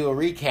like to do a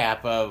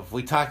recap of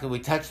we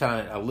touched on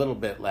it a little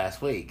bit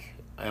last week,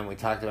 and we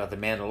talked about The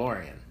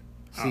Mandalorian.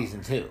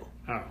 season 2.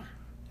 Oh.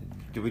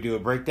 Did we do a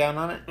breakdown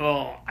on it?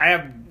 Well, I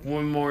have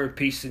one more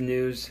piece of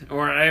news,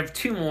 or I have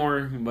two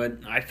more, but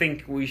I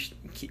think we should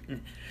keep...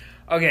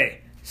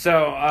 Okay,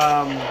 so,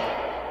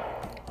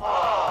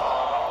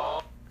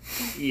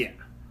 yeah.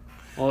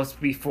 Well, it's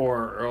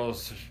before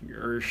Earl's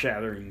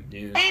earth-shattering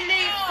news. He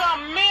needs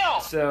some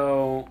milk!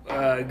 So,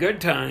 Good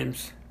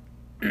Times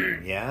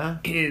Yeah?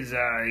 is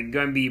going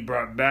to be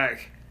brought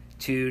back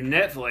to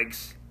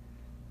Netflix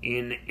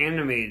in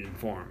animated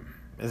form.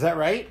 Is that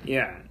right?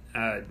 Yeah,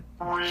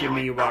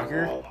 Jimmy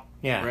Walker,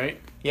 Yeah. right?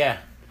 Yeah.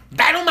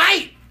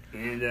 Dynamite!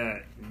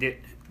 And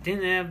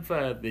didn't have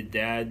the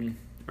dad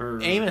or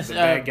Amos, the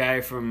bad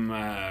guy from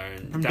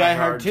Die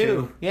Hard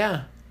 2.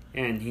 Yeah.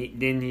 and he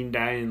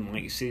die in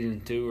like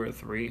season 2 or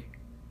 3.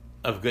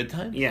 Of Good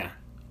Times? Yeah,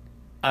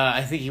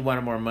 I think he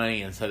wanted more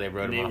money, and so they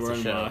wrote And him they off wrote the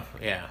him show. off.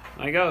 Yeah.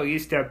 like you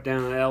stepped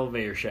down the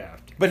elevator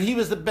shaft. But he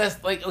was the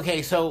best. Like,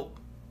 okay, so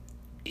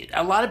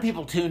a lot of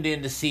people tuned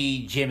in to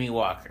see Jimmy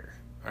Walker.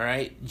 All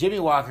right? Jimmy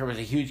Walker was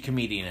a huge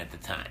comedian at the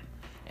time.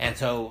 And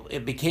so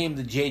it became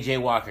the J.J.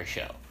 Walker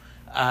Show.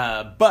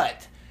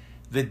 But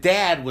the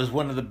dad was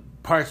one of the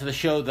parts of the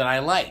show that I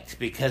liked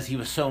because he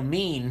was so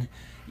mean,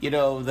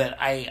 that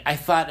I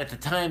thought at the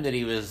time that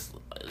he was,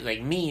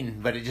 like,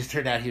 mean, but it just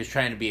turned out he was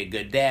trying to be a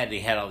good dad and he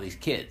had all these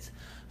kids.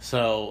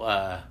 So,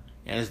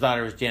 and his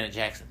daughter was Janet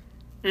Jackson.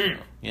 Mm.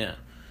 So, yeah.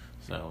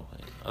 So,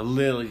 a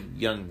little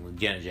young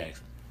Janet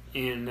Jackson.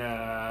 And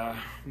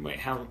wait,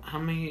 how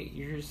many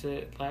years did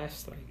it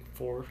last? Like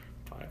 4,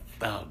 5?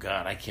 Oh,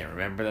 God, I can't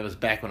remember. That was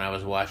back when I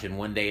was watching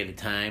One Day at a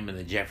Time and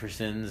The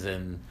Jeffersons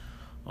and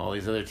all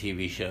these other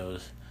TV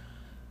shows.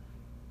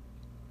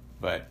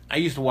 But I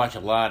used to watch a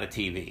lot of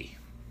TV.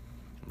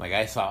 Like,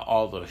 I saw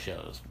all those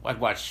shows. I'd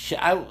watch...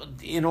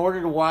 in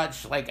order to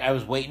watch, like, I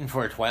was waiting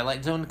for a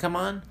Twilight Zone to come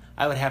on,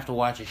 I would have to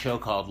watch a show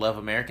called Love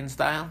American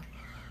Style,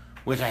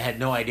 which I had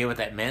no idea what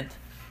that meant.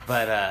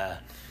 But,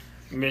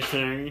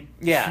 Missionary.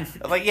 yeah,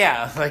 like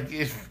if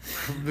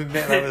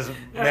I was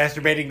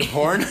masturbating to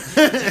porn.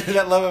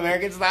 That Love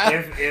American Style.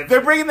 If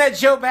They're bringing that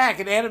show back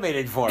in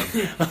animated form.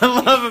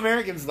 Love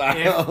American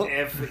Style.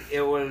 if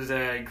it was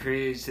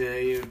created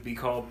today, it would be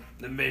called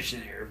the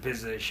missionary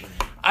position.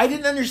 I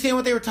didn't understand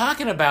what they were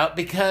talking about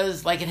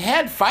because, like, it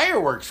had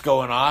fireworks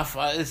going off.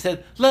 It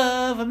said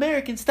 "Love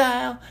American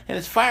Style" and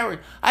it's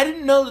fireworks. I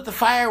didn't know that the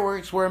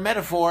fireworks were a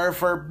metaphor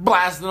for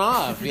blasting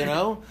off.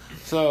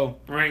 So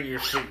Right in your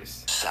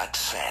face.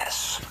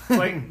 Success.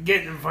 Like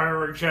getting a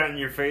firework shot in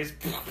your face.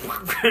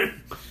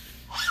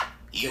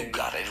 You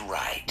got it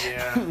right.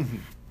 Yeah.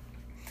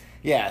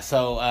 yeah.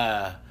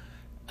 So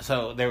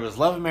there was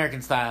Love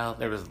American Style.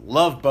 There was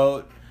Love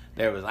Boat.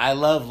 There was I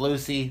Love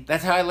Lucy.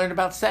 That's how I learned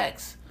about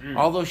sex.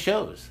 All those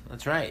shows.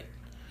 That's right.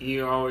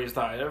 You always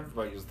thought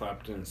everybody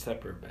slept in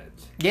separate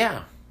beds.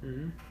 Yeah.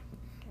 Mm-hmm.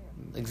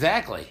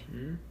 Exactly.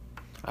 Mm-hmm.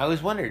 I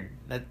always wondered,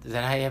 is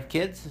that how you have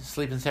kids?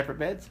 Sleep in separate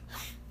beds?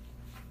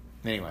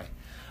 Anyway.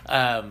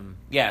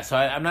 Yeah, so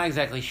I'm not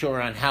exactly sure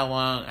on how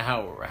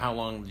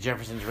long the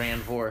Jeffersons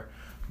ran for,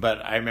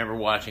 but I remember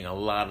watching a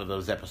lot of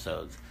those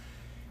episodes.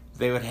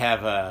 They would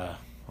have,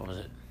 what was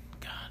it?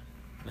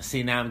 God.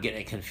 See, now I'm getting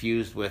it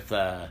confused with,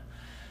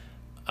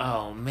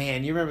 oh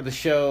man, you remember the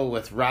show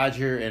with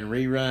Roger and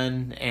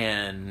Rerun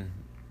and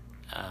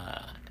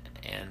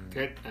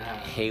Good.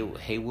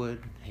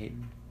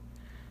 Hayden?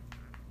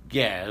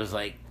 Yeah, it was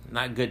like,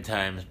 not Good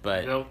Times,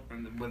 but...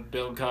 With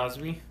Bill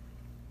Cosby?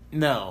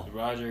 No.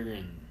 Roger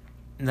and...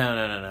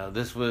 No.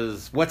 This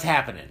was What's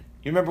Happening.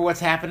 You remember What's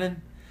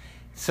Happening?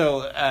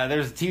 So, there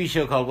was a TV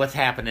show called What's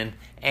Happening,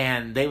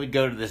 and they would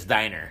go to this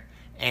diner,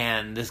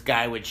 and this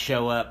guy would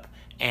show up,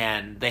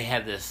 and they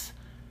had this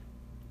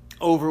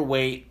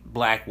overweight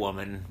black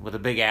woman with a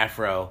big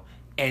afro,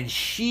 and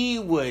she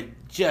would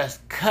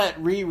just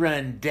cut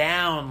Rerun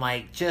down,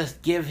 like,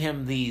 just give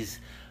him these,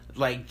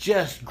 like,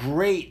 just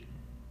great,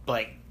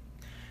 like...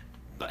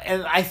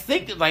 And I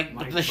think,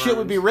 like the shit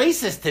would be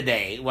racist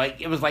today. Like,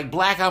 it was like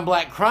black on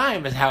black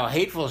crime is how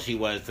hateful she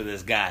was to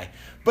this guy.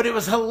 But it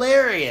was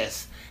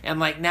hilarious. And,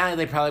 like, now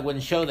they probably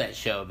wouldn't show that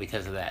show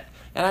because of that.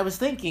 And I was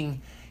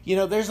thinking,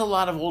 there's a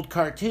lot of old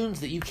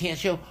cartoons that you can't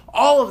show.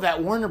 All of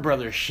that Warner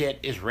Brothers shit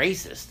is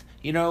racist.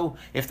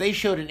 If they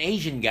showed an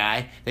Asian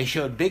guy, they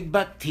showed big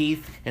buck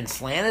teeth and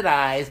slanted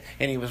eyes,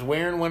 and he was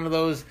wearing one of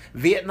those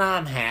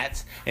Vietnam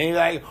hats, and he's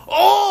like,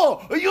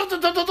 oh,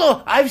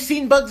 I've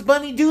seen Bugs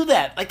Bunny do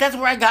that. Like, that's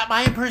where I got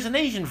my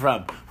impersonation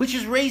from, which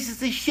is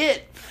racist as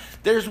shit.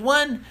 There's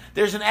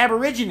an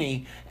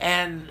Aborigine,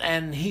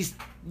 and he's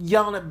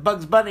yelling at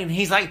Bugs Bunny, and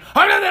he's like,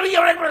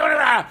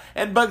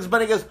 and Bugs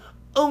Bunny goes,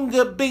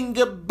 unga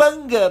binga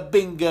bunga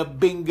binga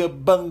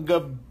binga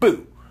bunga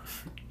boo.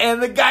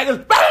 And the guy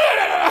goes,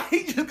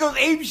 he just goes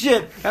ape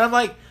shit. And I'm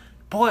like,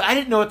 boy, I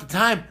didn't know at the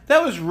time.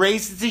 That was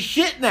racist as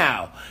shit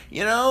now.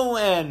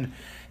 And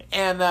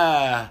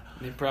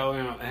They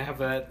probably don't have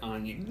that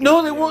on you.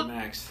 No, they won't.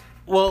 Max.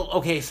 Well,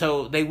 okay,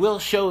 so they will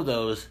show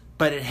those,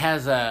 but it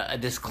has a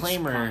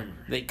disclaimer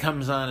that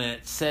comes on and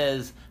it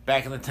says,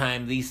 back in the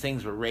time, these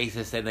things were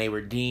racist and they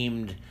were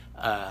deemed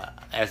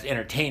as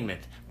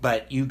entertainment.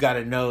 But you got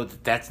to know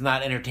that that's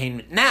not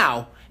entertainment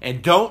now,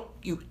 and don't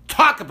you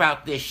talk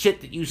about this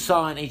shit that you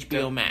saw on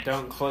HBO Max.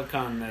 Don't click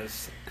on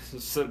this.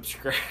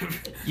 Subscribe.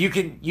 You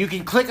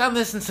can click on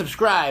this and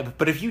subscribe,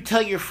 but if you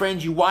tell your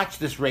friends you watch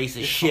this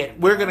racist shit,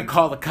 we're going to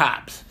call the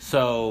cops.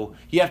 So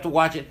you have to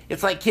watch it.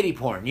 It's like kiddie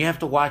porn. You have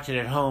to watch it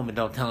at home and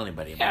don't tell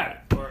anybody about it.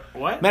 Yeah. Or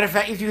what? Matter of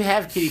fact, if you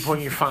have kiddie porn,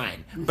 you're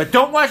fine. But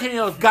don't watch any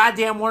of those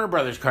goddamn Warner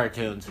Brothers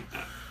cartoons.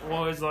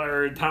 Well, it's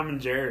like Tom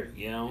and Jerry,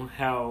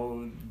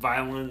 how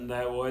violent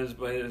that was,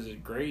 but it was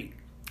great.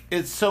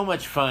 It's so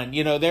much fun.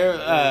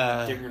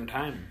 Different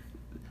time.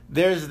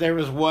 There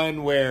was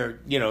one where,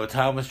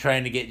 Tom was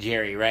trying to get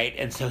Jerry, right?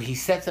 And so he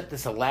sets up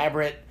this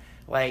elaborate,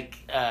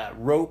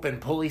 rope and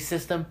pulley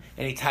system,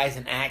 and he ties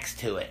an axe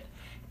to it.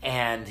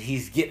 And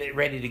he's getting it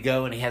ready to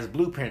go, and he has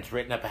blueprints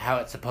written up of how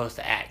it's supposed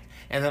to act.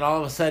 And then all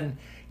of a sudden,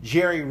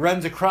 Jerry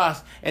runs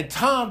across, and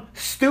Tom,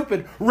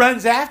 stupid,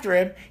 runs after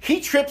him. He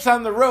trips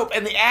on the rope,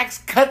 and the axe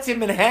cuts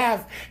him in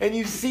half, and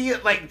you see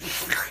it,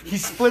 he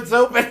splits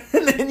open,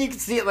 and then you can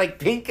see it,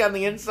 pink on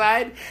the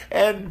inside.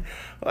 And,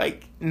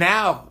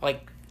 now,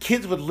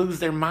 kids would lose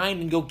their mind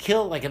and go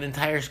kill, an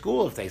entire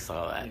school if they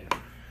saw that. Yeah.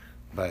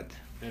 But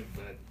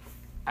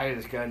I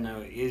just gotta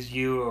know, is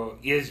you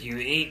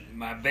ain't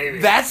my baby.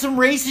 that's some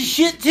racist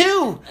shit,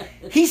 too.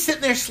 He's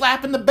sitting there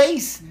slapping the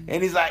bass,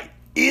 and he's like,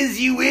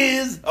 is you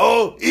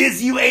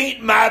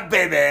ain't my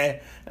baby.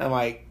 I'm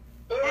like,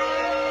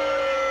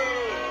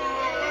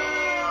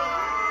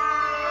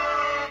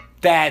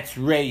 that's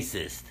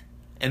racist.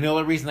 And the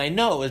only reason I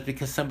know is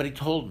because somebody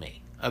told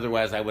me.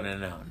 Otherwise, I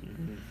wouldn't have known.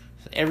 Mm-hmm.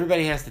 So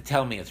everybody has to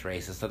tell me it's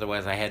racist.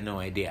 Otherwise, I had no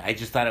idea. I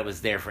just thought it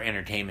was there for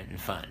entertainment and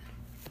fun.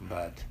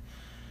 But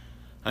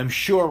I'm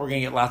sure we're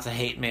going to get lots of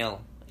hate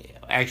mail.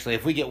 Actually,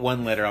 if we get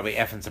one letter, I'll be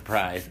effing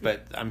surprised.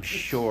 But I'm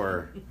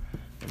sure.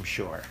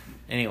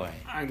 Anyway.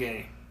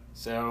 Okay,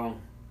 so...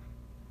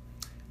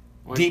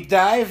 Deep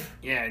dive?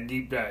 Yeah,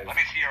 deep dive. Let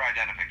me see your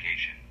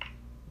identification.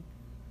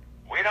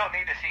 We don't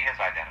need to see his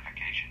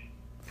identification.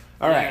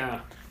 All right.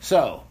 Yeah.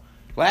 So,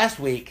 last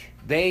week,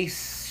 they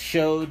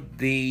showed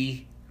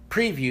the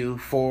preview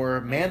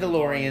for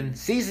Mandalorian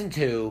Season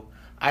 2.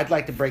 I'd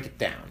like to break it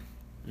down.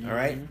 Mm-hmm. All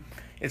right?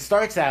 It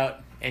starts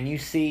out, and you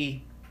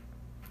see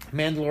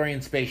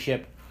Mandalorian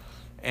spaceship,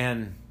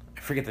 and I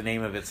forget the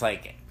name of it. It's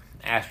like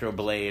Astro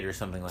Blade or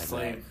something like that.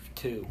 Slave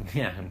 2.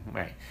 Yeah,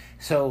 right.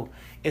 So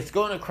it's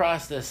going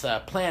across this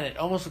planet,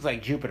 almost looks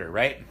like Jupiter,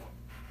 right?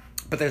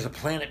 But there's a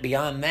planet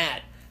beyond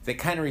that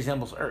kind of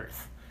resembles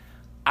Earth.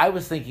 I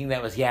was thinking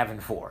that was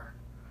Yavin 4.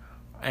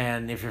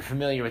 And if you're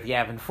familiar with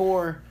Yavin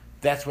 4,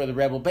 that's where the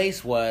Rebel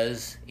base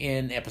was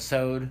in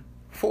Episode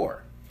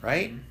 4,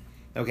 right?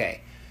 Mm-hmm.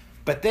 Okay.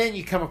 But then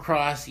you come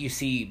across, you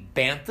see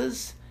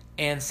Banthas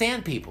and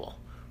Sand People,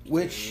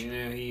 which...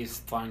 he's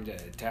flying to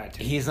Tatooine.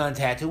 He's on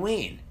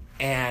Tatooine.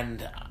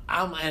 And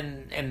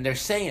they're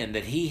saying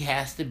that he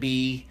has to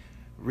be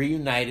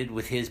reunited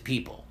with his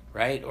people,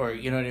 right? Or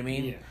you know what I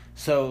mean? Yeah.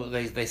 So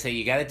they say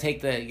you got to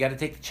take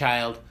the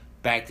child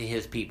back to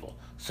his people.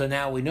 So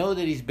now we know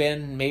that he's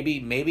been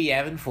maybe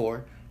Yavin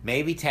 4,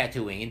 maybe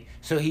Tatooine.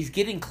 So he's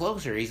getting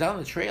closer. He's on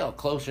the trail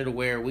closer to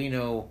where we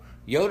know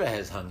Yoda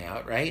has hung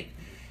out, right?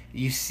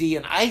 You see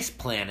an ice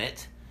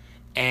planet,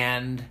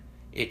 and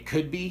it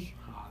could be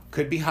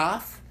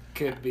Hoth.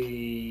 Could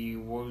be,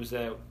 what was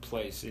that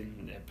place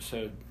in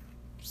Episode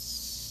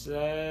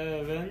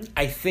 7?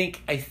 I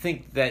think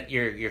that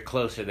you're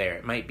closer there.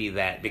 It might be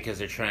that because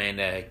they're trying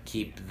to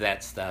keep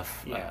that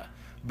stuff. Yeah.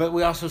 But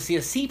we also see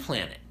a sea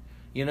planet,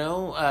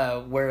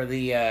 where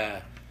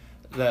the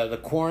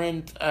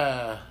Quarant,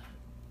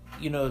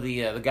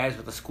 the guys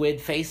with the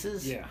squid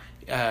faces. Yeah.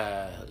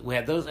 We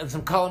have those and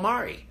some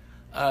calamari.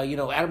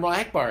 Admiral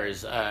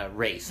Akbar's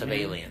race of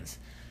aliens.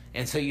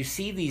 And so you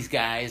see these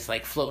guys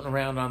floating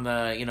around on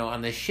the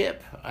on this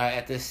ship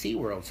at this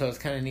SeaWorld. So it's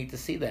kind of neat to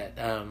see that.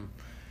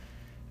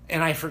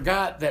 And I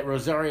forgot that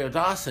Rosario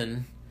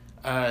Dawson,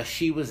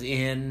 she was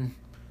in.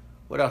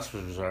 What else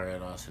was Rosario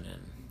Dawson in?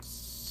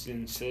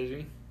 Sin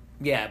City.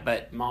 Yeah,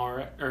 but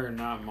Mara or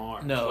not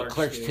Mara? no,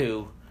 Clerks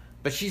 2.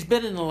 But she's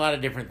been in a lot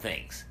of different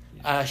things.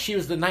 She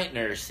was the night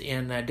nurse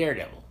in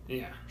Daredevil.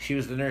 Yeah. She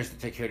was the nurse that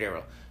took care of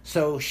Daredevil.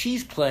 So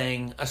she's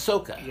playing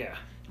Ahsoka. Yeah.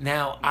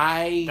 Now,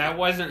 That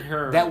wasn't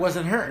her. That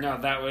wasn't her. No,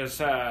 that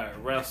was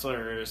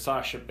wrestler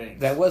Sasha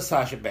Banks. That was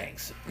Sasha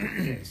Banks.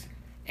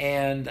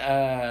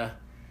 And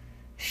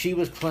she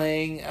was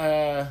playing,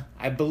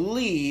 I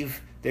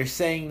believe, they're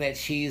saying that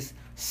she's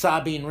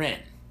Sabine Wren.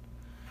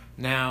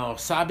 Now,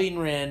 Sabine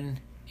Wren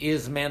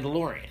is a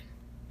Mandalorian.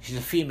 She's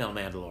a female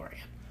Mandalorian.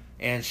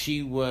 And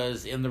she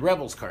was in the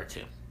Rebels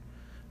cartoon.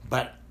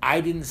 But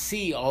I didn't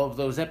see all of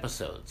those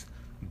episodes.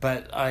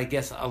 But I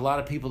guess a lot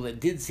of people that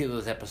did see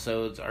those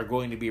episodes are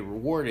going to be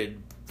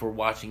rewarded for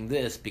watching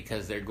this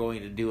because they're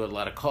going to do a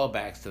lot of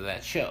callbacks to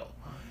that show.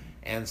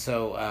 And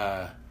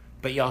so,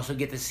 but you also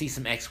get to see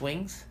some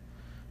X-Wings.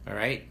 All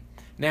right?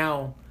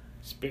 Now...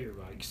 Speeder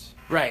bikes.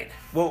 Right.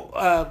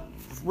 Well,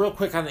 real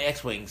quick on the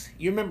X-Wings.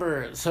 You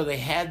remember, so they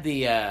had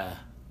the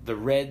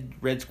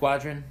Red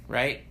Squadron,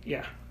 right?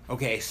 Yeah.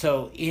 Okay,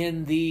 so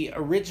in the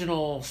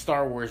original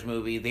Star Wars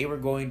movie, they were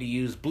going to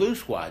use Blue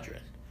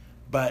Squadron,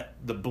 but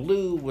the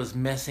blue was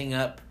messing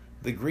up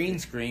the green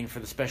screen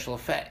for the special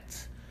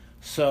effects.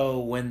 So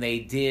when they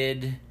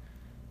did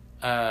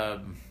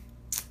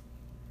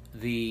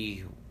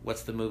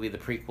what's the movie, the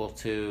prequel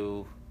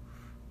to...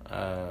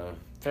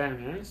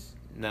 Phantom Menace?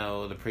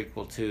 No, the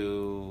prequel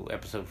to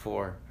Episode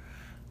 4.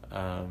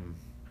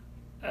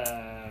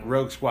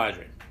 Rogue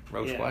Squadron.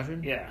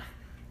 Squadron? Yeah.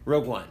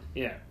 Rogue One.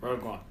 Yeah,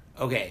 Rogue One.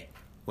 Okay,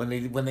 when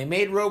they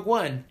made Rogue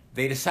One,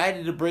 they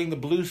decided to bring the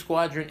Blue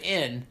Squadron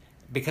in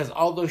because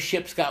all those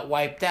ships got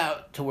wiped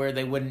out to where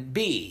they wouldn't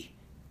be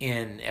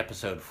in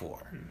Episode 4.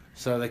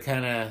 So they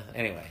kind of...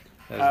 Anyway.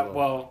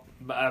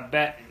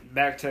 Back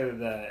to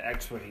the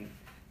X-Wing.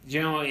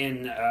 You know,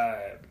 in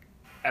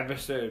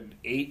Episode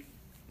 8,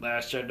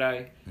 Last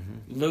Jedi,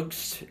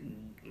 Luke's,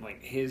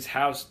 like, his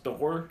house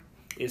door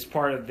is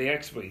part of the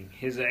X-Wing.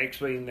 His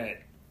X-Wing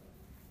that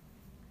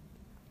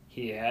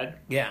he had.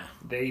 Yeah.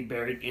 They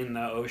buried in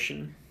the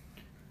ocean.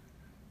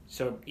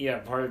 So, yeah,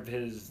 part of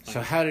his...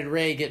 So how did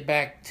Rey get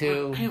back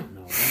to... I don't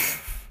know.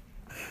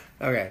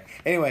 Okay.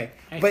 Anyway,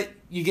 but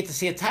you get to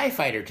see a TIE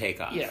fighter take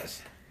off.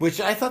 Yes.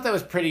 Which I thought that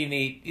was pretty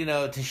neat, you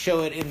know, to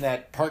show it in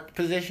that parked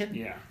position.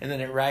 Yeah. And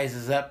then it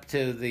rises up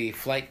to the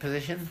flight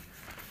position.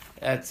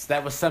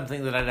 That was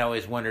something that I'd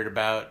always wondered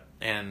about,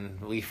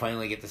 and we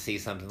finally get to see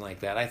something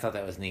like that. I thought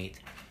that was neat.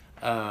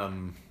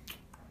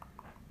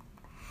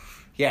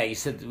 Yeah, you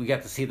said we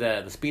got to see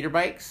the speeder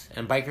bikes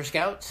and biker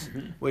scouts,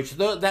 which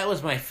that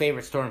was my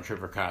favorite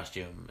stormtrooper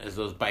costume, is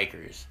those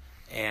bikers.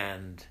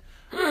 And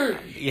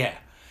yeah.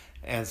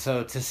 And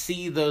so to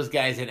see those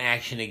guys in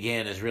action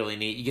again is really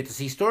neat. You get to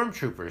see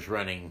stormtroopers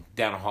running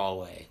down a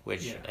hallway,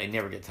 which I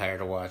never get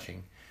tired of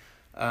watching.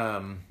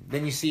 Then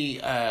you see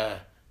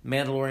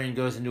Mandalorian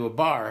goes into a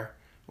bar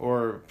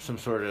or some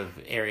sort of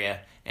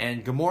area,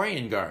 and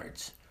Gamorrean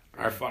guards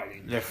are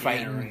fighting. They're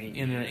fighting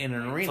in an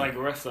arena. It's like a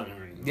wrestling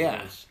arena.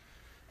 Yeah.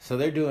 So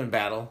they're doing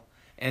battle.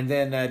 And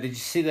then did you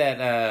see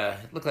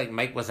that? It looked like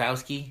Mike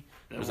Wazowski.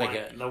 It was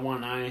like the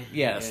one eye.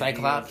 Yeah,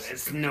 Cyclops. Goes,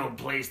 it's no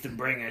place to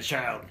bring a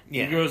child.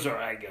 Yeah. He goes where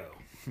I go.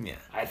 Yeah.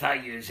 I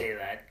thought you'd say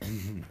that.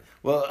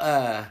 Well,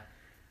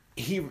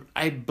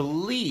 I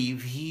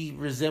believe he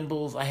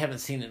resembles. I haven't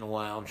seen it in a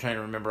while. I'm trying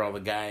to remember all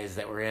the guys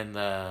that were in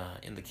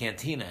the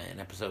cantina in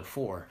Episode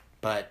 4,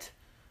 but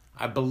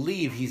I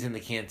believe he's in the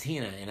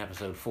cantina in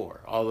Episode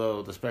 4.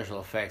 Although the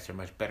special effects are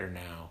much better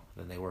now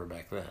than they were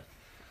back then.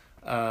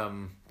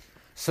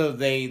 So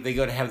they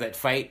go to have that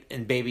fight,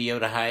 and Baby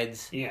Yoda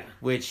hides. Yeah.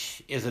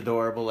 Which is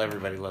adorable.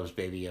 Everybody loves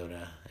Baby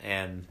Yoda,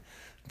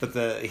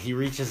 but he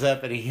reaches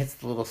up and he hits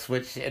the little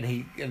switch,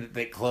 and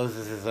it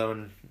closes his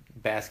own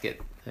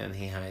basket, and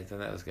he hides, and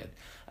that was good.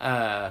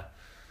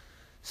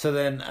 So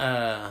then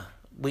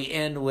we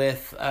end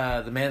with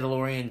the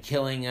Mandalorian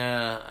killing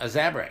a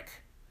Zabrak.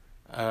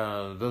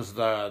 Those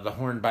are the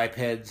horned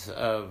bipeds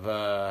of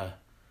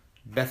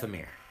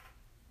Bethamir.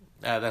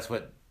 That's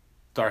what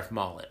Darth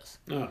Maul is.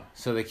 Oh.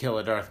 So they kill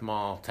a Darth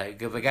Maul type.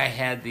 The guy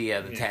had the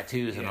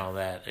tattoos and all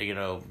that,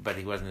 but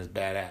he wasn't as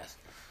badass.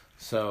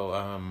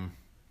 So,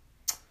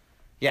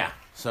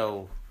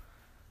 so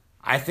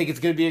I think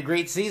it's going to be a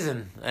great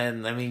season.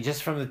 And I mean,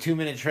 just from the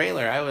 2-minute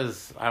trailer,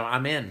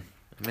 I'm in.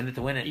 I'm in it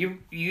to win it.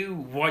 You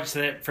watched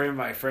that frame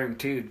by frame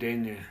too,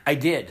 didn't you? I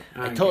did.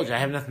 I told you I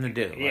have nothing to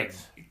do. Yeah,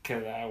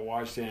 because I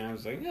watched it and I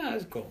was like, yeah,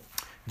 that's cool.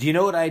 Do you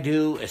know what I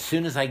do as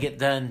soon as I get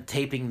done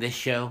taping this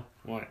show?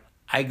 What?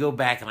 I go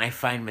back and I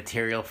find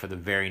material for the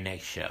very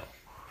next show.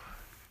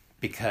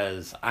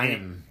 Because I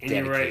am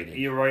dedicated.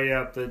 You write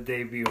out the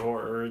day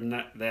before, or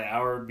not the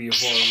hour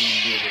before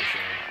we do the show.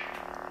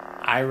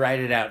 I write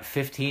it out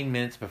 15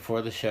 minutes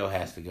before the show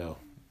has to go.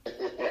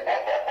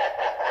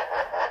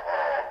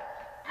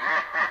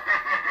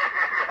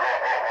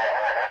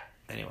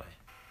 Anyway.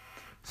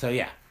 So,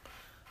 yeah.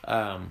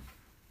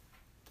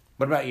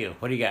 What about you?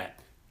 What do you got?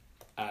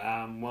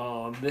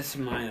 Well, this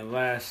is my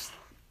last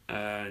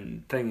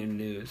thing in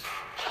news.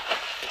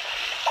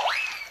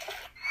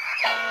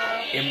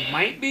 It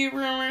might be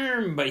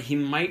rumor, but he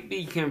might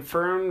be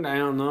confirmed. I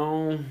don't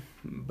know.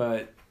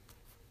 But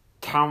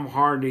Tom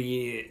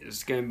Hardy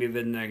is going to be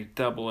the next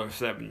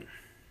 007.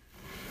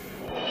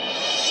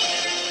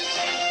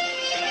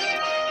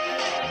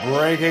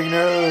 Breaking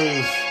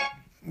news.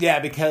 Yeah,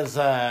 because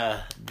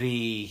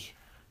the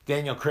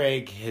Daniel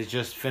Craig has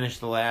just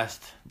finished the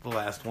last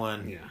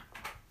one. Yeah.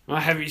 Well,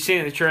 have you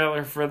seen the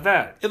trailer for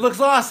that? It looks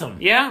awesome.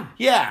 Yeah?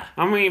 Yeah.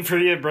 I'm waiting for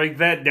you to break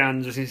that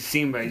down just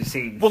scene by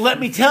scene. Well, let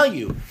me tell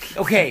you.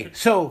 Okay,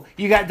 so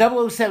you got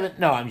 007.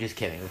 No, I'm just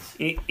kidding.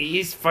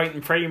 He's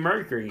fighting Freddie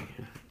Mercury.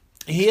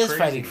 He is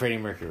fighting Freddie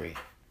Mercury.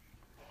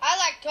 I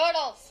like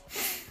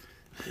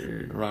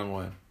turtles. Wrong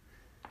one.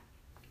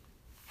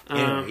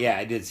 Anyway, yeah,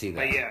 I did see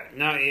that.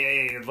 But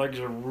it looks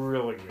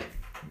really good.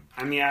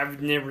 I mean,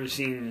 I've never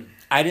seen...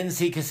 I didn't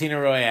see Casino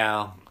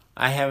Royale.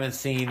 I haven't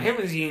seen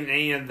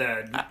any of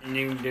the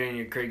new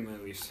Daniel Craig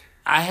movies.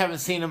 I haven't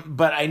seen them,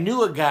 but I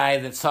knew a guy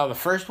that saw the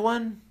first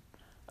one.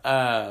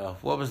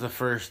 What was the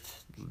first?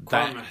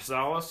 Quantum of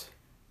Solace?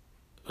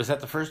 Was that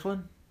the first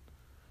one?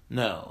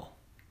 No.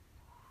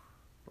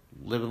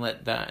 Live and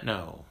Let Die.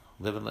 No.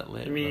 Live and Let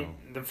Live. I mean,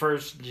 the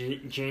first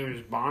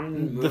James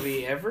Bond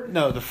movie ever?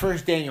 No, the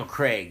first Daniel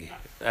Craig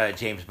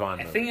James Bond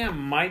I movie. think that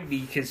might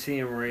be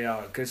Casino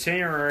Royale.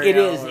 Casino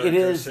Royale.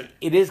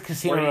 It is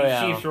Casino where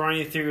Royale. he keeps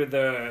running through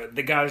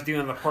the guys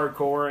doing the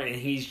parkour, and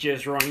he's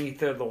just running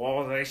through the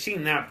walls. I've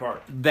seen that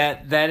part.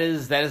 That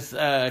is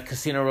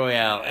Casino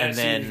Royale, and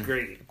That then seems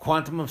great.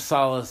 Quantum of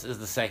Solace is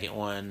the second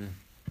one,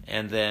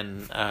 and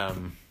then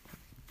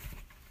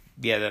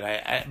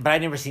but I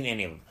never seen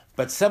any of them.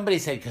 But somebody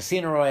said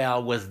Casino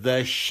Royale was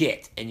the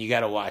shit, and you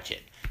got to watch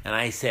it, and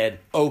I said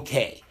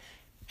okay,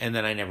 and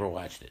then I never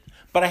watched it.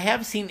 But I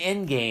have seen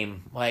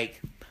Endgame,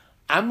 like,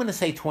 I'm going to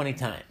say 20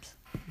 times.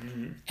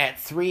 Mm-hmm. At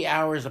 3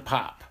 hours a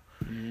pop.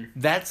 Mm-hmm.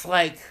 That's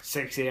like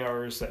 60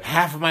 hours.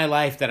 Half of my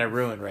life that I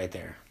ruined right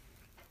there.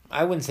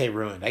 I wouldn't say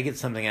ruined. I get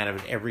something out of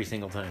it every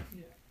single time.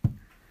 Yeah.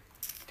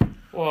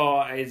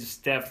 Well, it's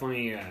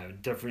definitely a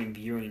different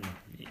viewing.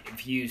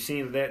 If you've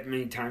seen it that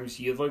many times,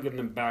 you look in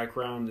the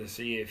background to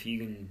see if you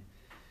can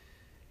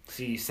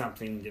see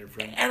something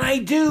different. And I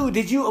do.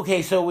 Did you?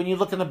 Okay, so when you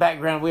look in the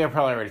background, we have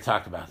probably already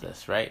talked about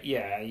this, right?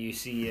 Yeah, you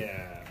see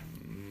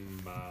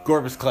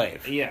Gorbis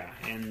Clave. Yeah,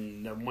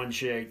 and the one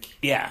chick.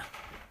 Yeah.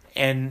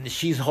 And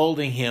she's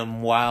holding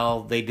him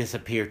while they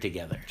disappear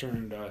together.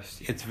 Turn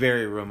dust. Yeah. It's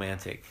very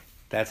romantic.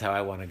 That's how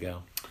I want to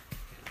go.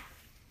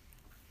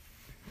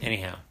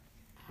 Anyhow.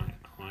 I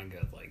want to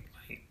go like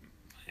my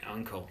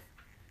uncle.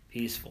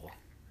 Peaceful.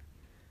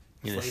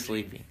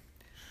 Sleeping.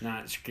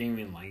 Not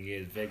screaming like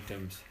his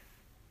victims.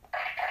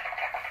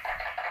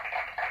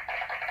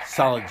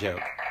 Solid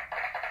joke.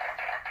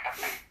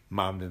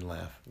 Mom didn't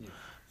laugh. Yeah.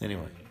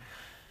 Anyway.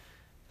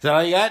 Is that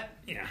all you got?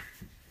 Yeah.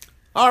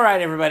 All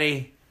right,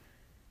 everybody.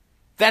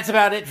 That's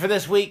about it for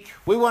this week.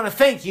 We want to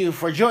thank you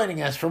for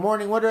joining us for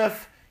Morning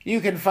Woodruff.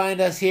 You can find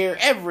us here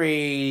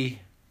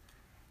every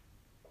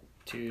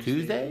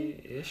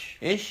Tuesday-ish.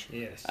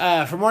 Yes.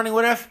 For Morning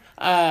Woodruff,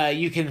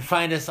 you can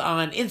find us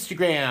on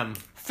Instagram,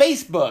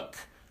 Facebook.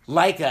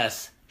 Like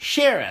us.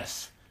 Share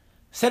us.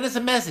 Send us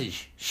a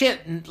message.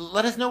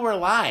 Let us know we're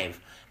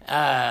live.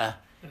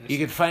 You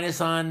can find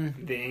us on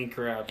the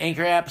Anchor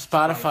app,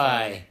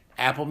 Spotify,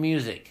 Apple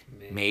Music,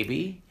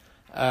 maybe.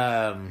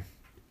 What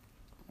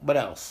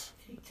else?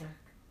 TikTok.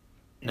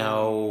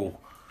 No.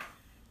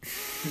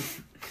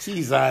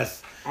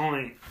 Jesus.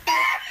 Only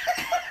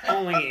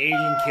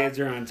Asian kids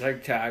are on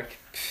TikTok.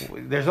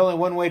 There's only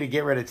one way to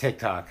get rid of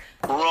TikTok.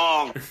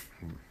 Wrong.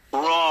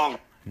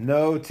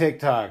 No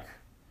TikTok.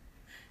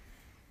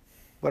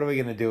 What are we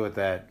going to do with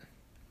that?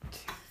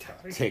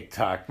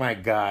 TikTok. My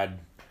God.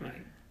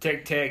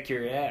 Tic-tac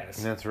your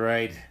ass. That's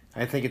right.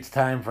 I think it's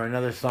time for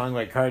another song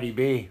by Cardi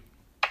B.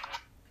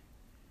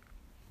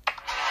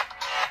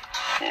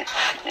 Too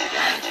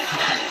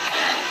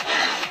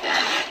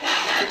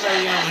bad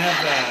you don't have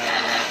the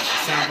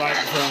soundbite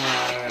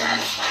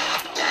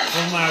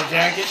from my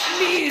jacket.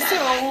 Me so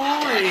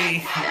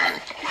horny.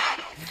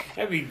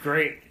 That'd be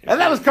great. And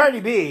that was Cardi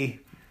B.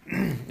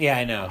 Yeah,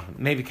 I know.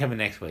 Maybe coming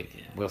next week.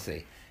 Yeah. We'll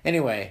see.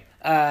 Anyway,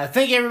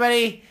 thank you,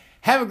 everybody.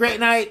 Have a great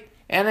night.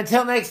 And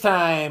until next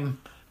time,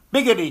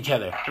 be good to each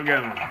other. Good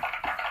one.